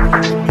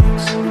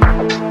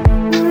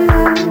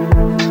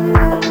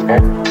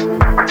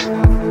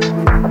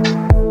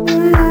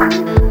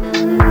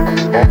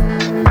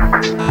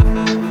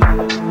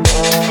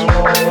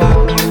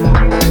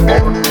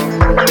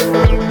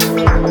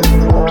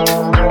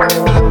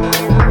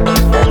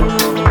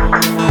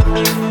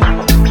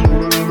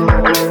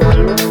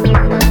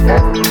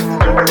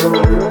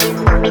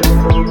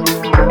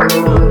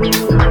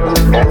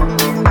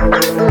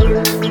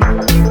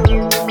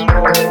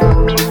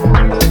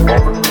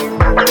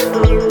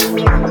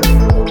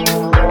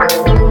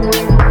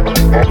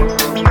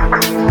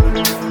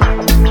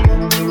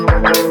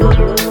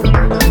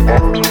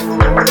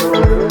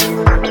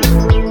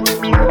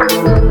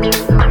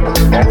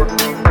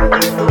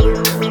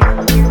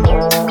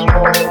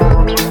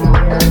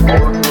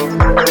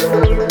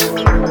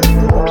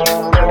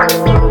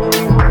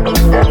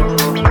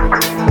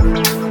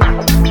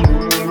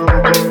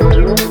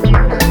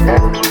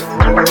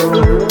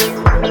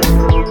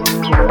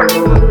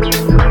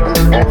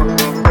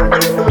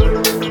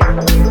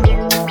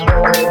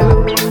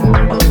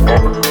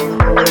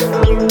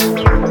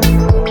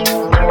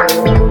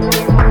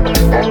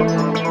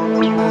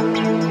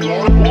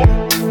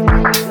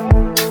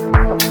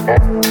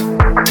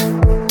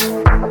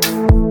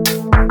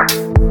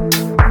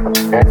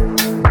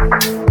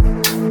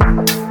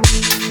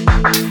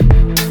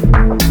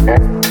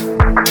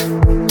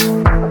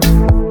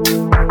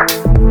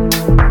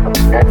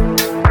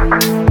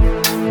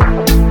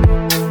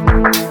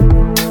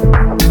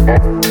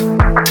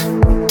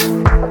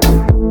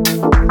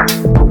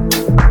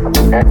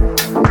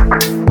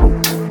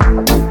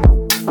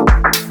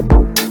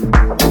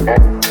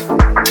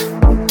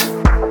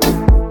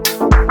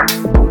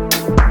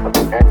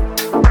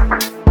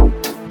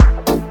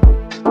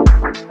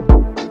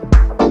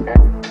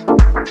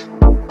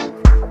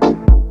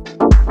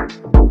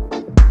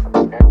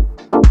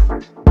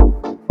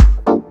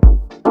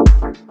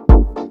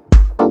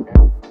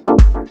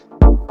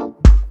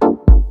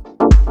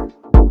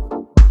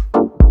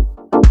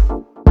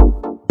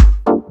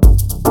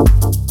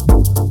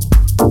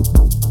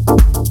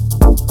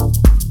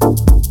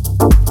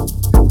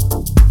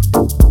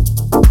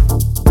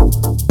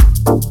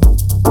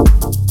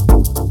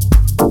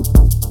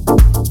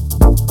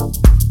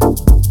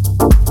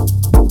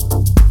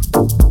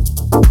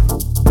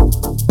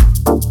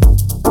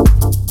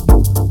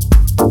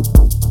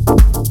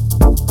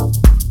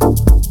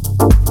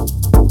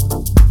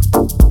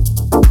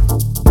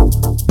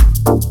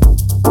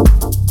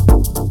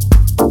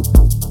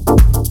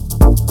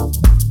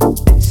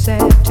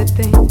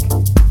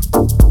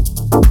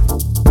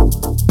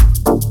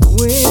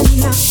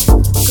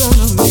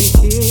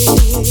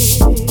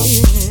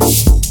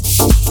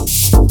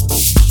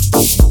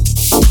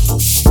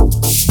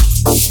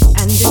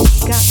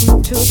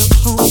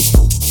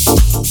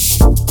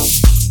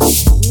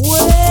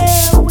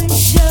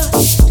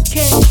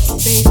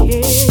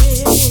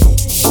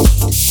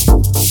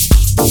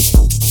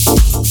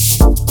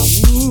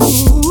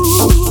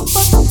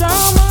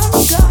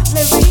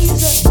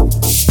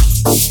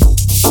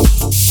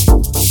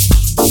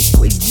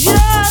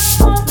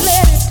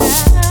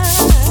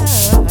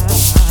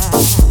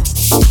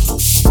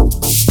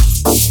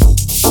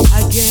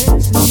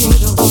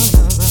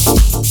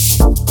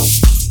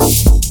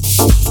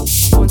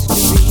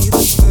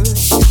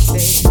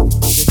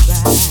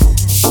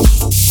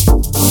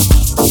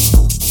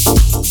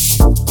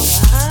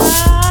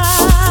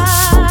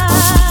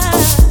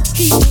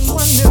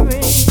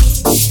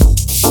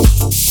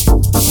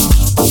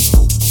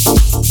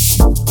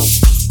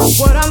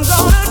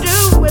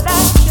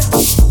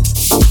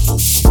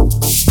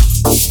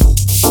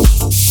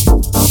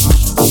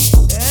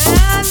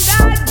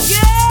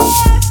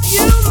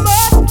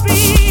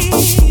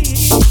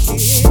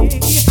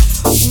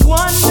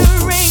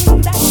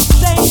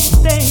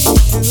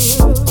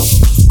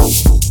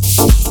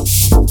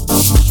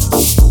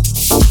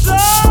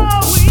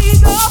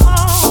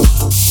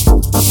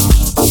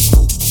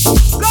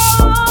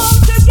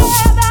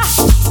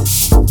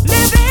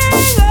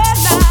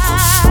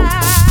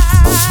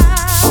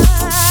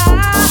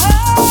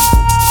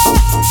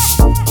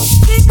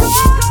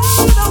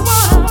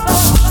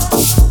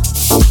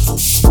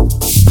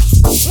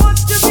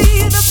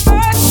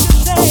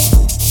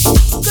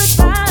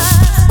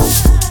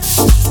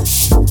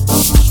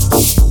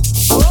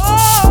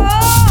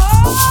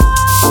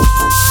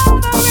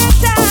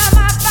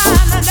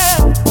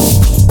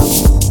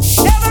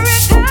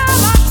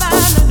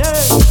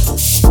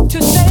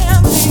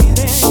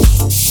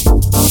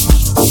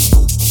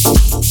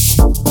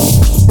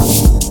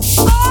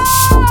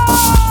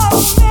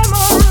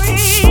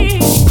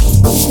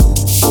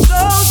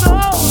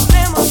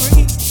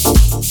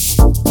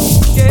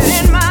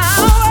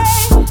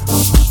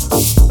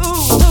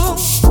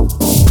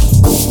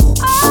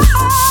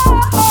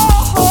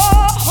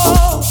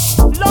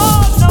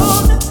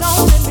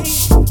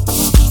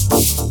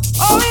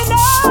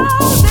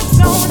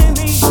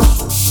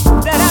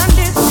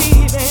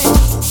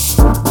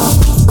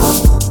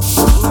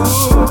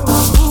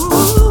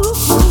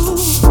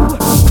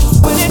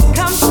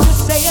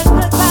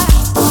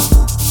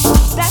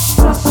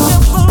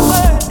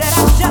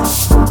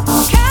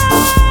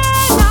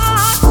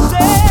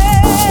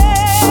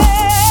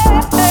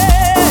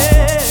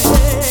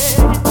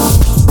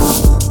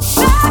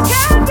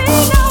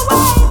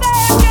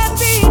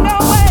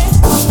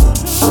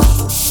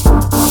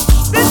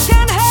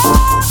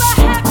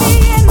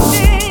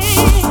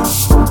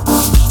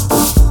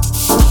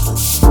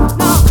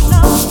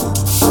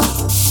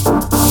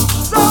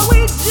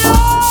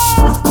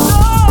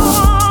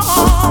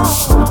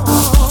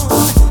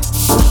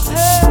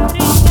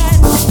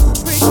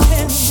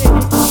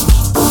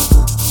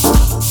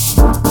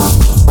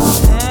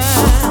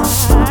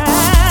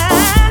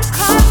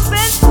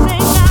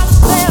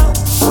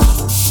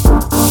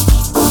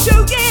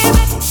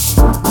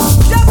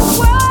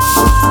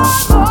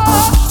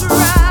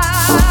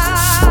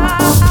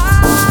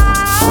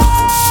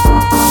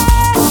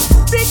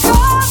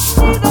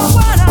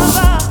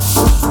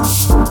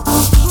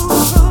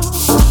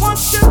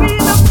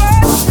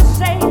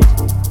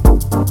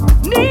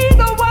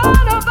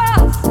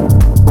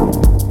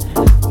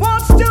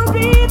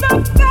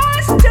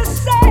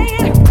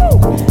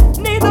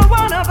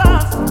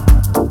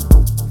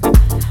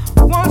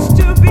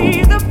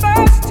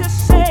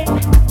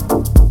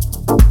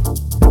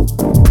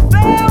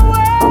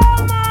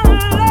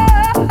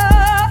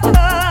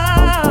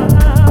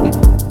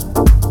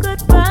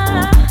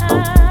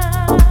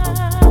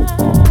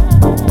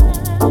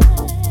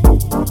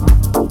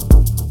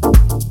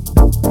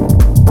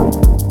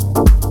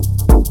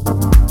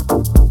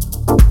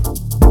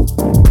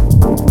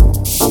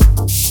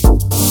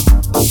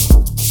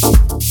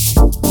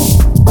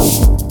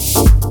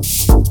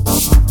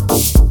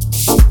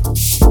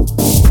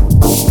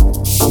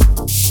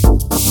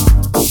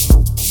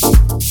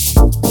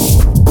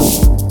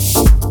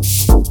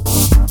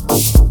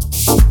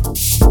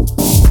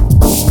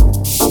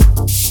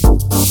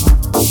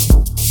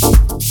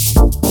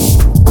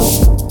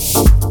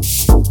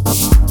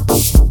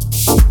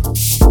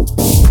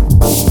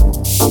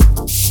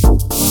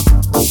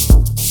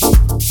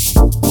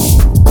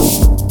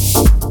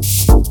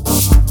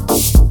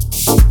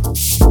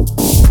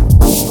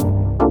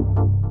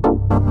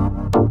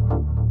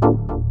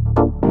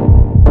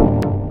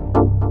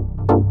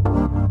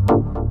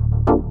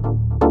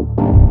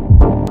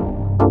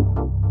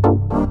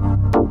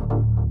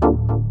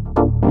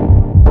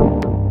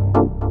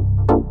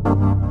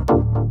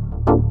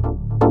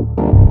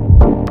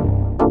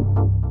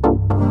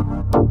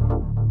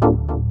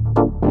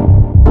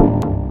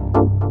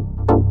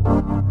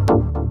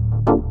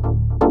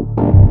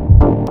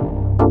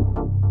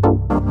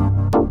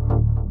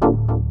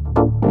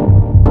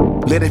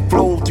 Let it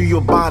flow through your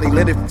body,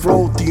 let it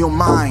flow through your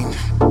mind.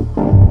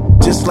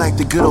 Just like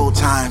the good old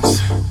times.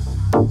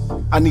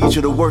 I need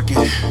you to work it.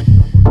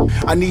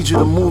 I need you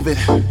to move it.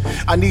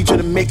 I need you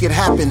to make it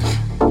happen.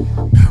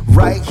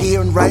 Right here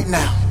and right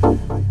now.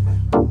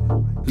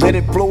 Let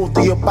it flow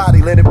through your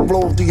body, let it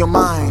flow through your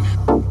mind.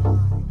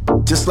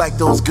 Just like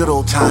those good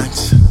old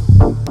times.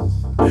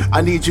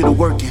 I need you to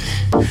work it.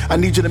 I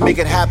need you to make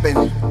it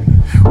happen.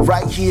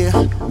 Right here,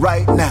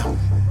 right now.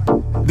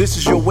 This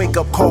is your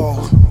wake-up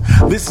call.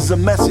 This is a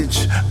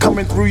message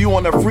coming through you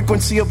on a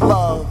frequency of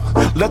love.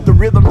 Let the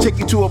rhythm take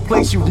you to a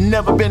place you've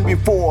never been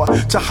before,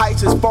 to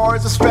heights as far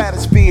as the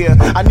stratosphere.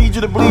 I need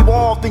you to believe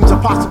all things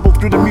are possible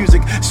through the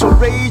music. So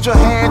raise your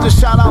hands and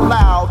shout out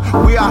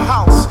loud. We are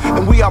house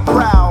and we are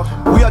proud.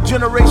 We are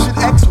generation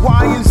X,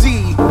 Y, and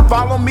Z.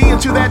 Follow me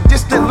into that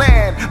distant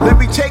land. Let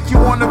me take you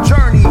on a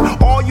journey.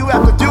 All you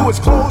have to do is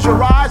close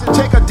your eyes and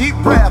take a deep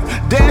breath.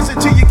 Dance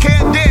until you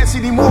can't dance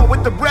anymore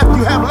with the breath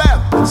you have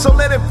left. So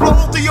let it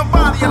flow through your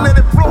body and let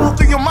it flow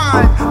through your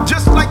mind,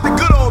 just like the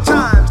good old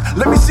times.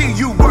 Let me see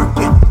you work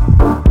it.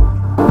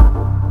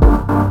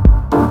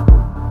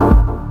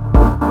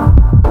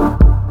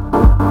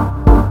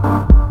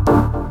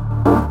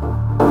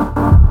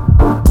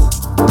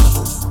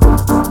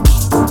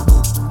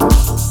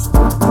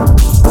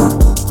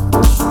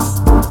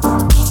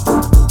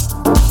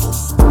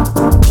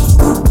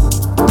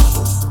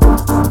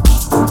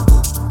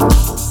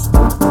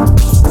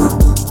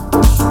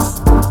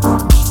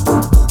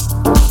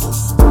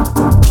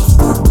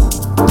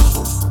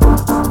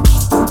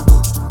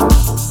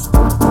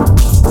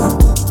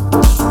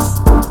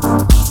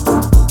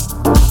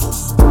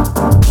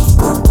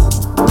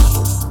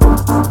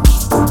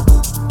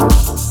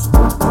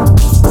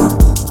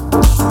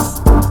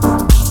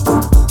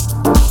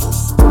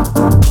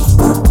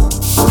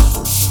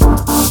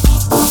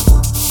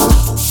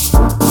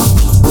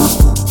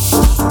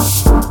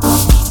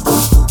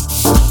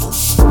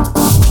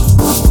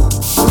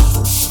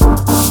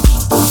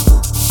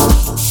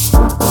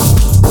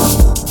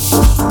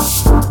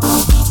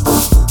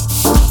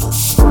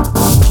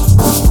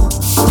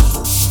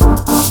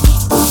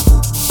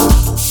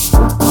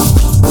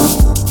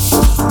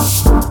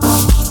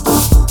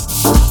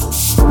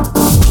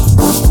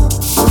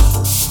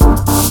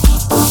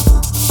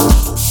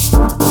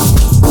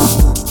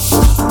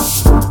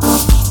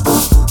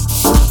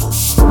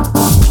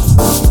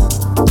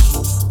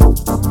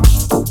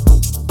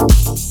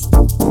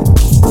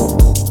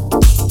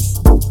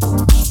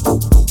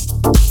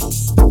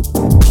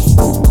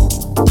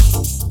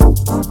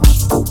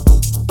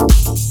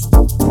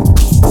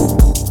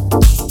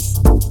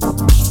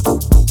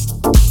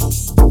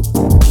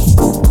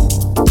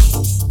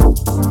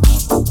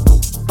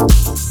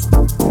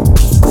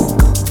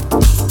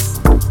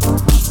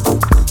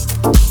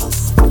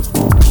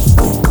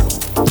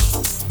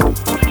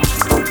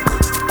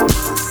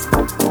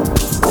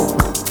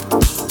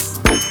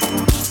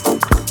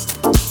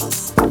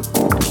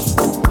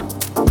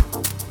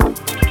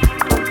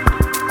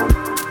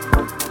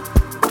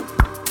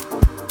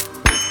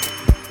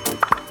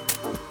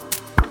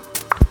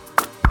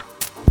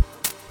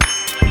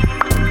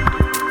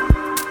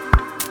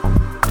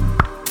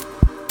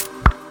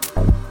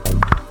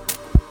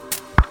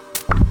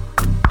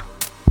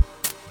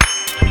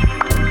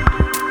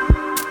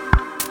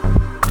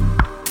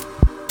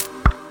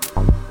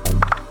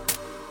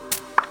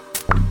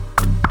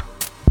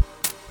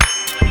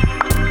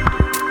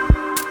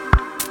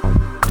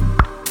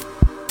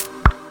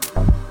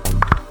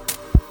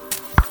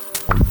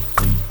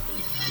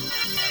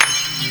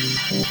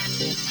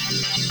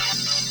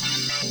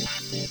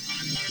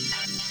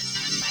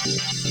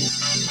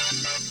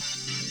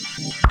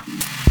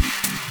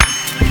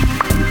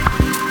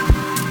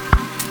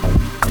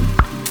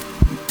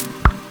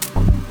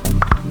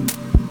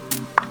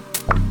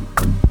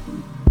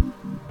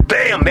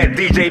 Damn, that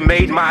DJ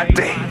made my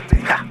day.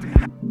 Ha.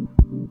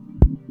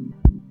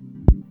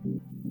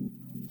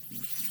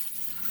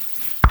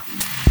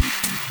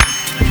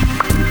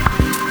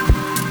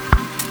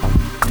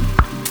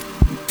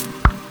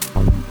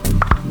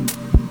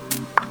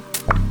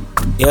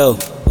 Yo,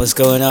 what's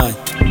going on?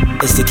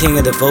 It's the king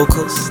of the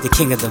vocals, the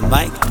king of the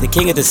mic, the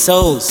king of the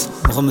souls,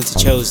 Muhammad the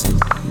Chosen.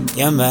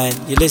 Yeah man,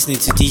 you're listening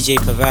to DJ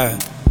Pavara.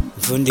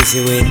 Fundi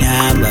siwe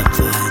namba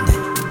mfana.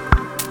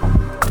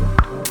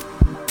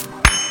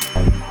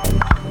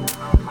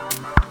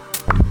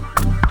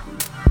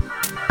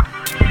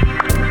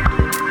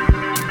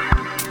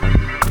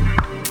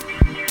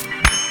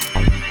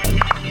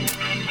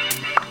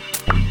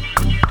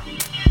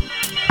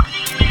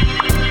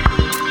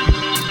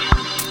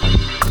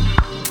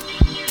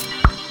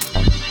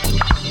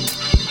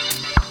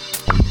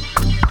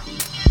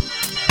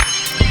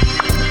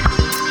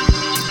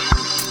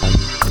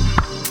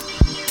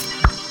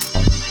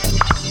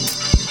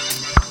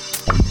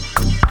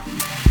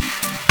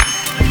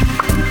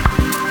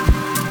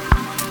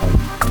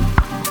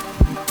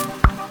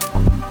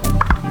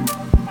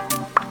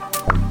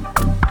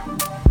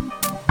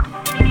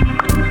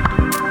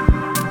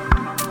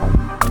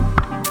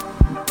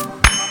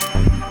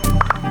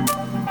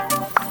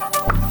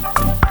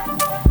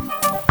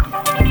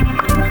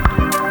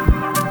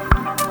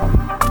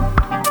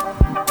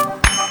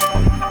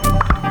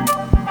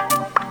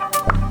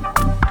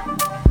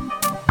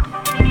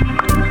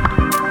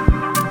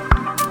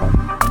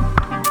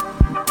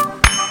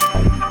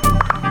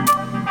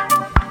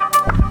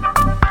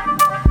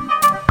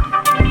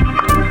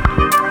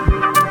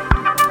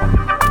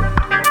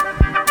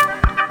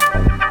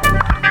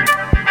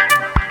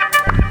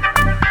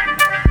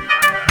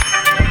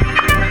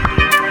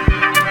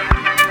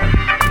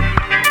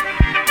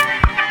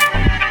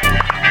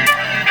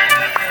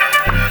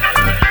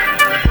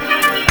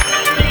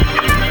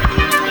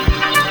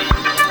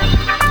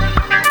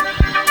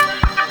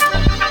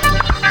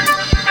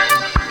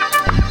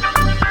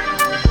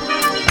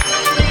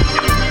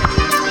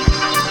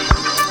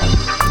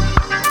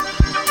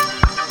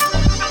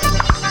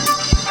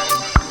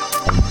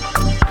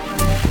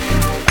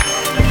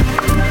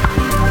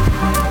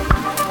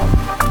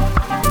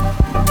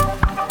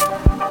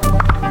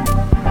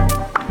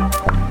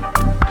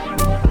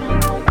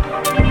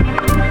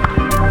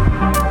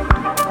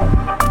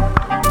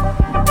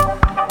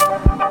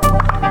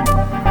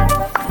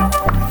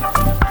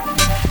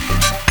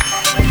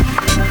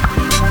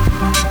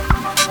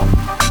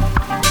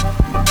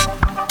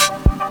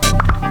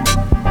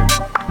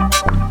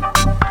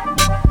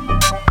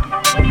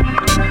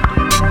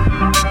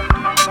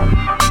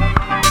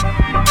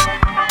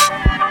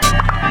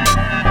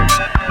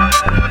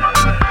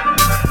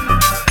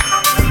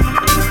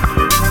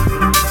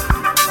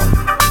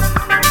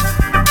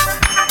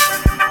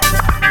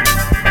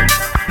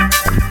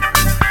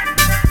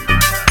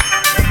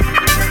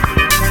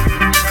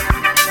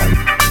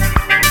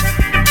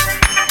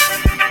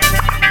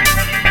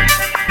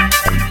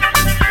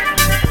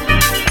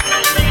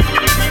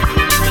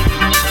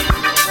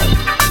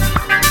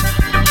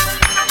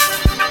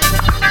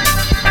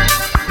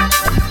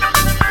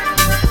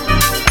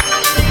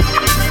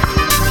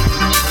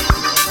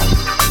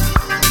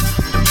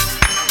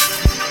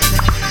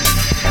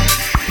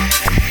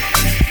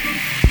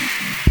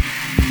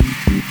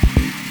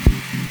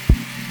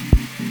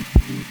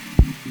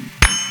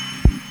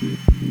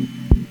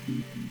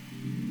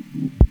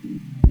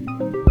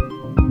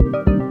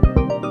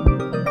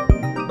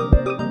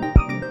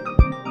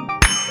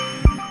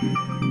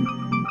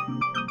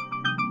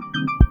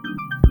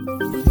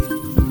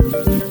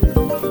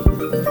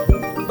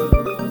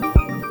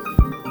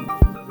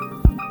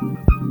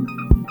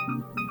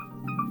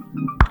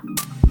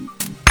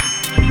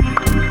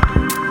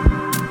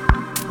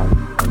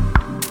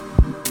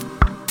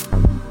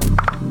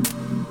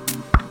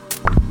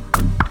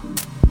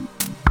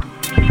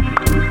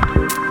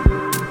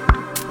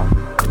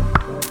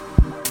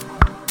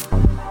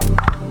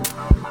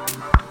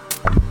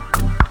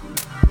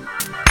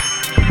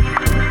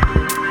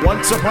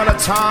 Once upon a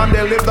time,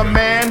 there lived a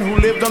man who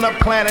lived on a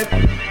planet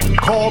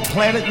called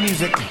Planet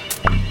Music.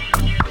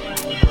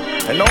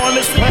 And on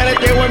this planet,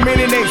 there were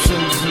many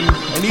nations,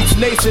 and each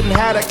nation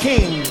had a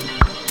king,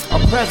 a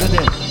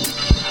president.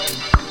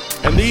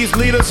 And these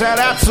leaders had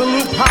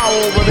absolute power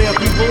over their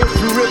people.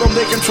 Through rhythm,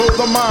 they controlled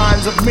the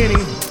minds of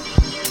many.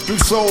 Through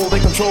soul, they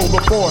controlled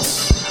the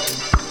force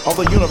of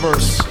the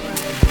universe.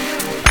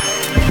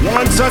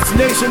 One such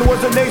nation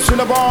was the nation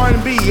of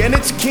R&B, and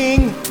its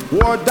king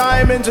wore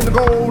diamonds and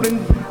gold and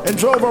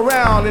drove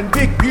around in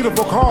big,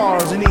 beautiful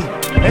cars, and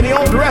he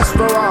owned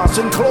restaurants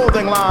and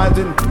clothing lines,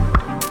 and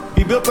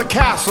he built a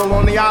castle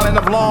on the island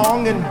of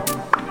Long, and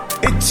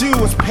it too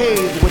was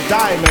paved with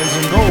diamonds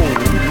and gold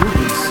and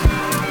rubies.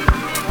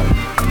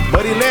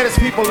 But he led his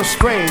people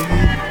astray.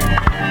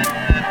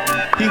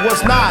 He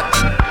was not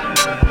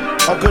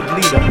a good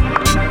leader.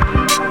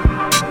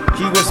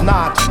 He was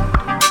not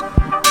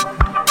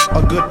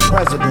a good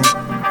president.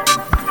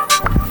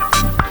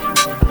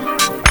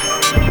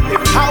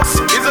 If house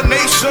is a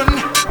nation,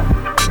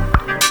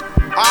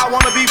 I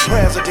want to be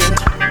president.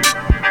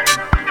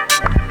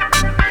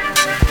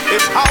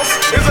 If house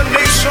is a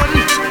nation,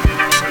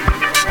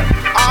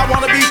 I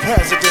want to be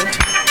president.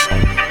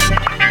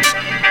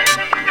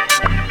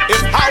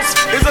 If house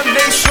is a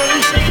nation,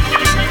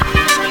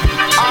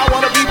 I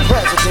want to be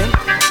president,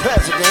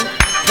 president,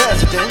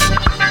 president.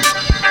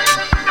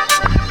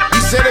 He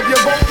said if you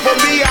vote for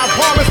me, I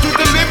promise to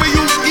deliver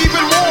you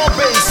even more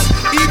bass,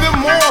 even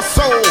more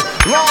soul,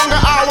 longer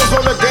hours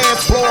on the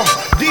dance floor,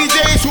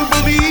 DJs who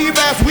believe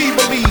as we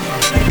believe.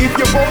 If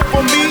you vote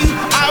for me,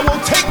 I will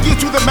take you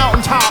to the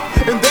mountaintop,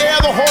 and there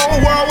the whole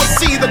world will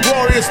see the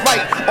glorious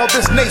light of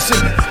this nation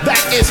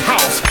that is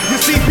house. You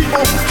see,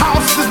 people,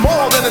 house is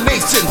more than a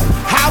nation.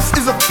 House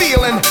is a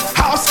feeling,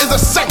 house is a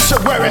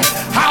sanctuary,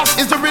 house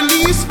is a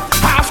release.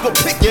 House will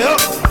pick you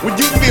up when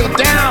you feel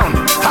down,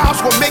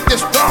 house will make you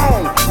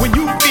strong when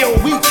you feel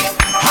weak.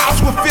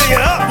 House will fill you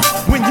up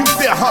when you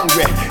feel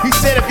hungry. He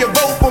said if you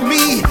vote for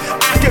me,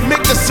 I can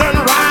make the sun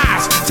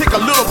rise, take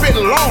a little bit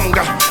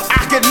longer.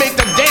 I can make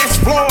the dance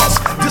floors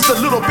just a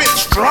little bit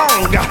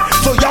stronger.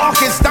 So y'all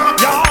can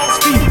stomp y'all's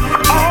feet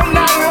all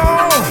night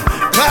long,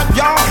 clap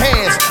y'all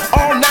hands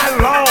all night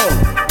long.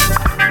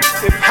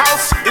 If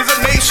house is a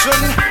nation,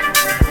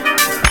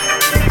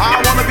 I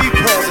wanna be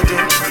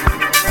president.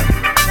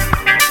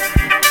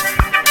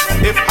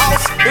 If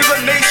house is a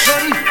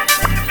nation,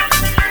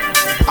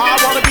 I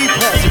wanna be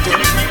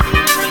president.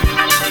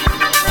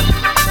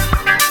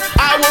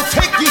 I will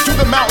take you to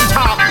the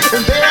mountaintop,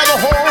 and there the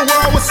whole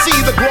world will see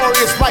the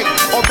glorious light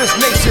of this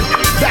nation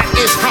that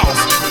is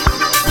house.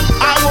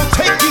 I will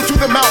take you to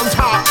the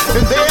mountaintop,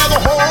 and there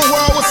the whole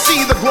world will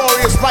see the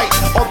glorious light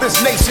of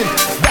this nation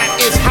that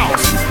is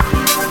house.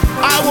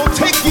 I will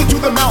take you to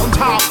the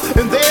mountaintop,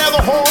 and there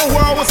the whole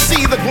world will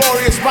see the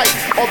glorious light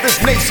of this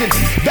nation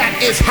that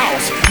is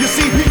house. You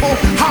see, people,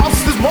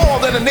 house is more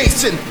than a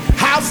nation.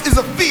 House is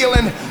a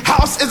feeling,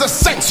 house is a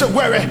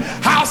sanctuary,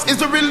 house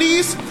is a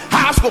release.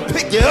 House will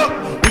pick you up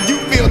when you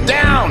feel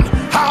down,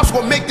 house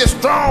will make you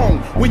strong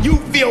when you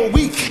feel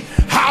weak.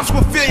 House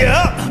will fill you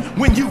up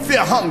when you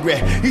feel hungry.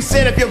 He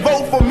said if you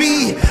vote for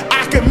me,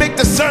 I can make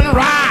the sun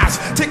rise,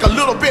 take a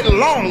little bit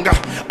longer.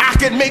 I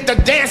can make the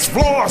dance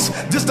floors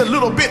just a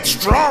little bit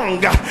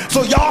stronger.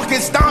 So y'all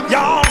can stomp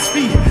y'all's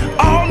feet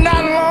all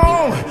night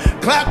long,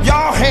 clap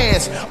y'all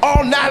hands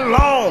all night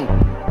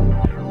long.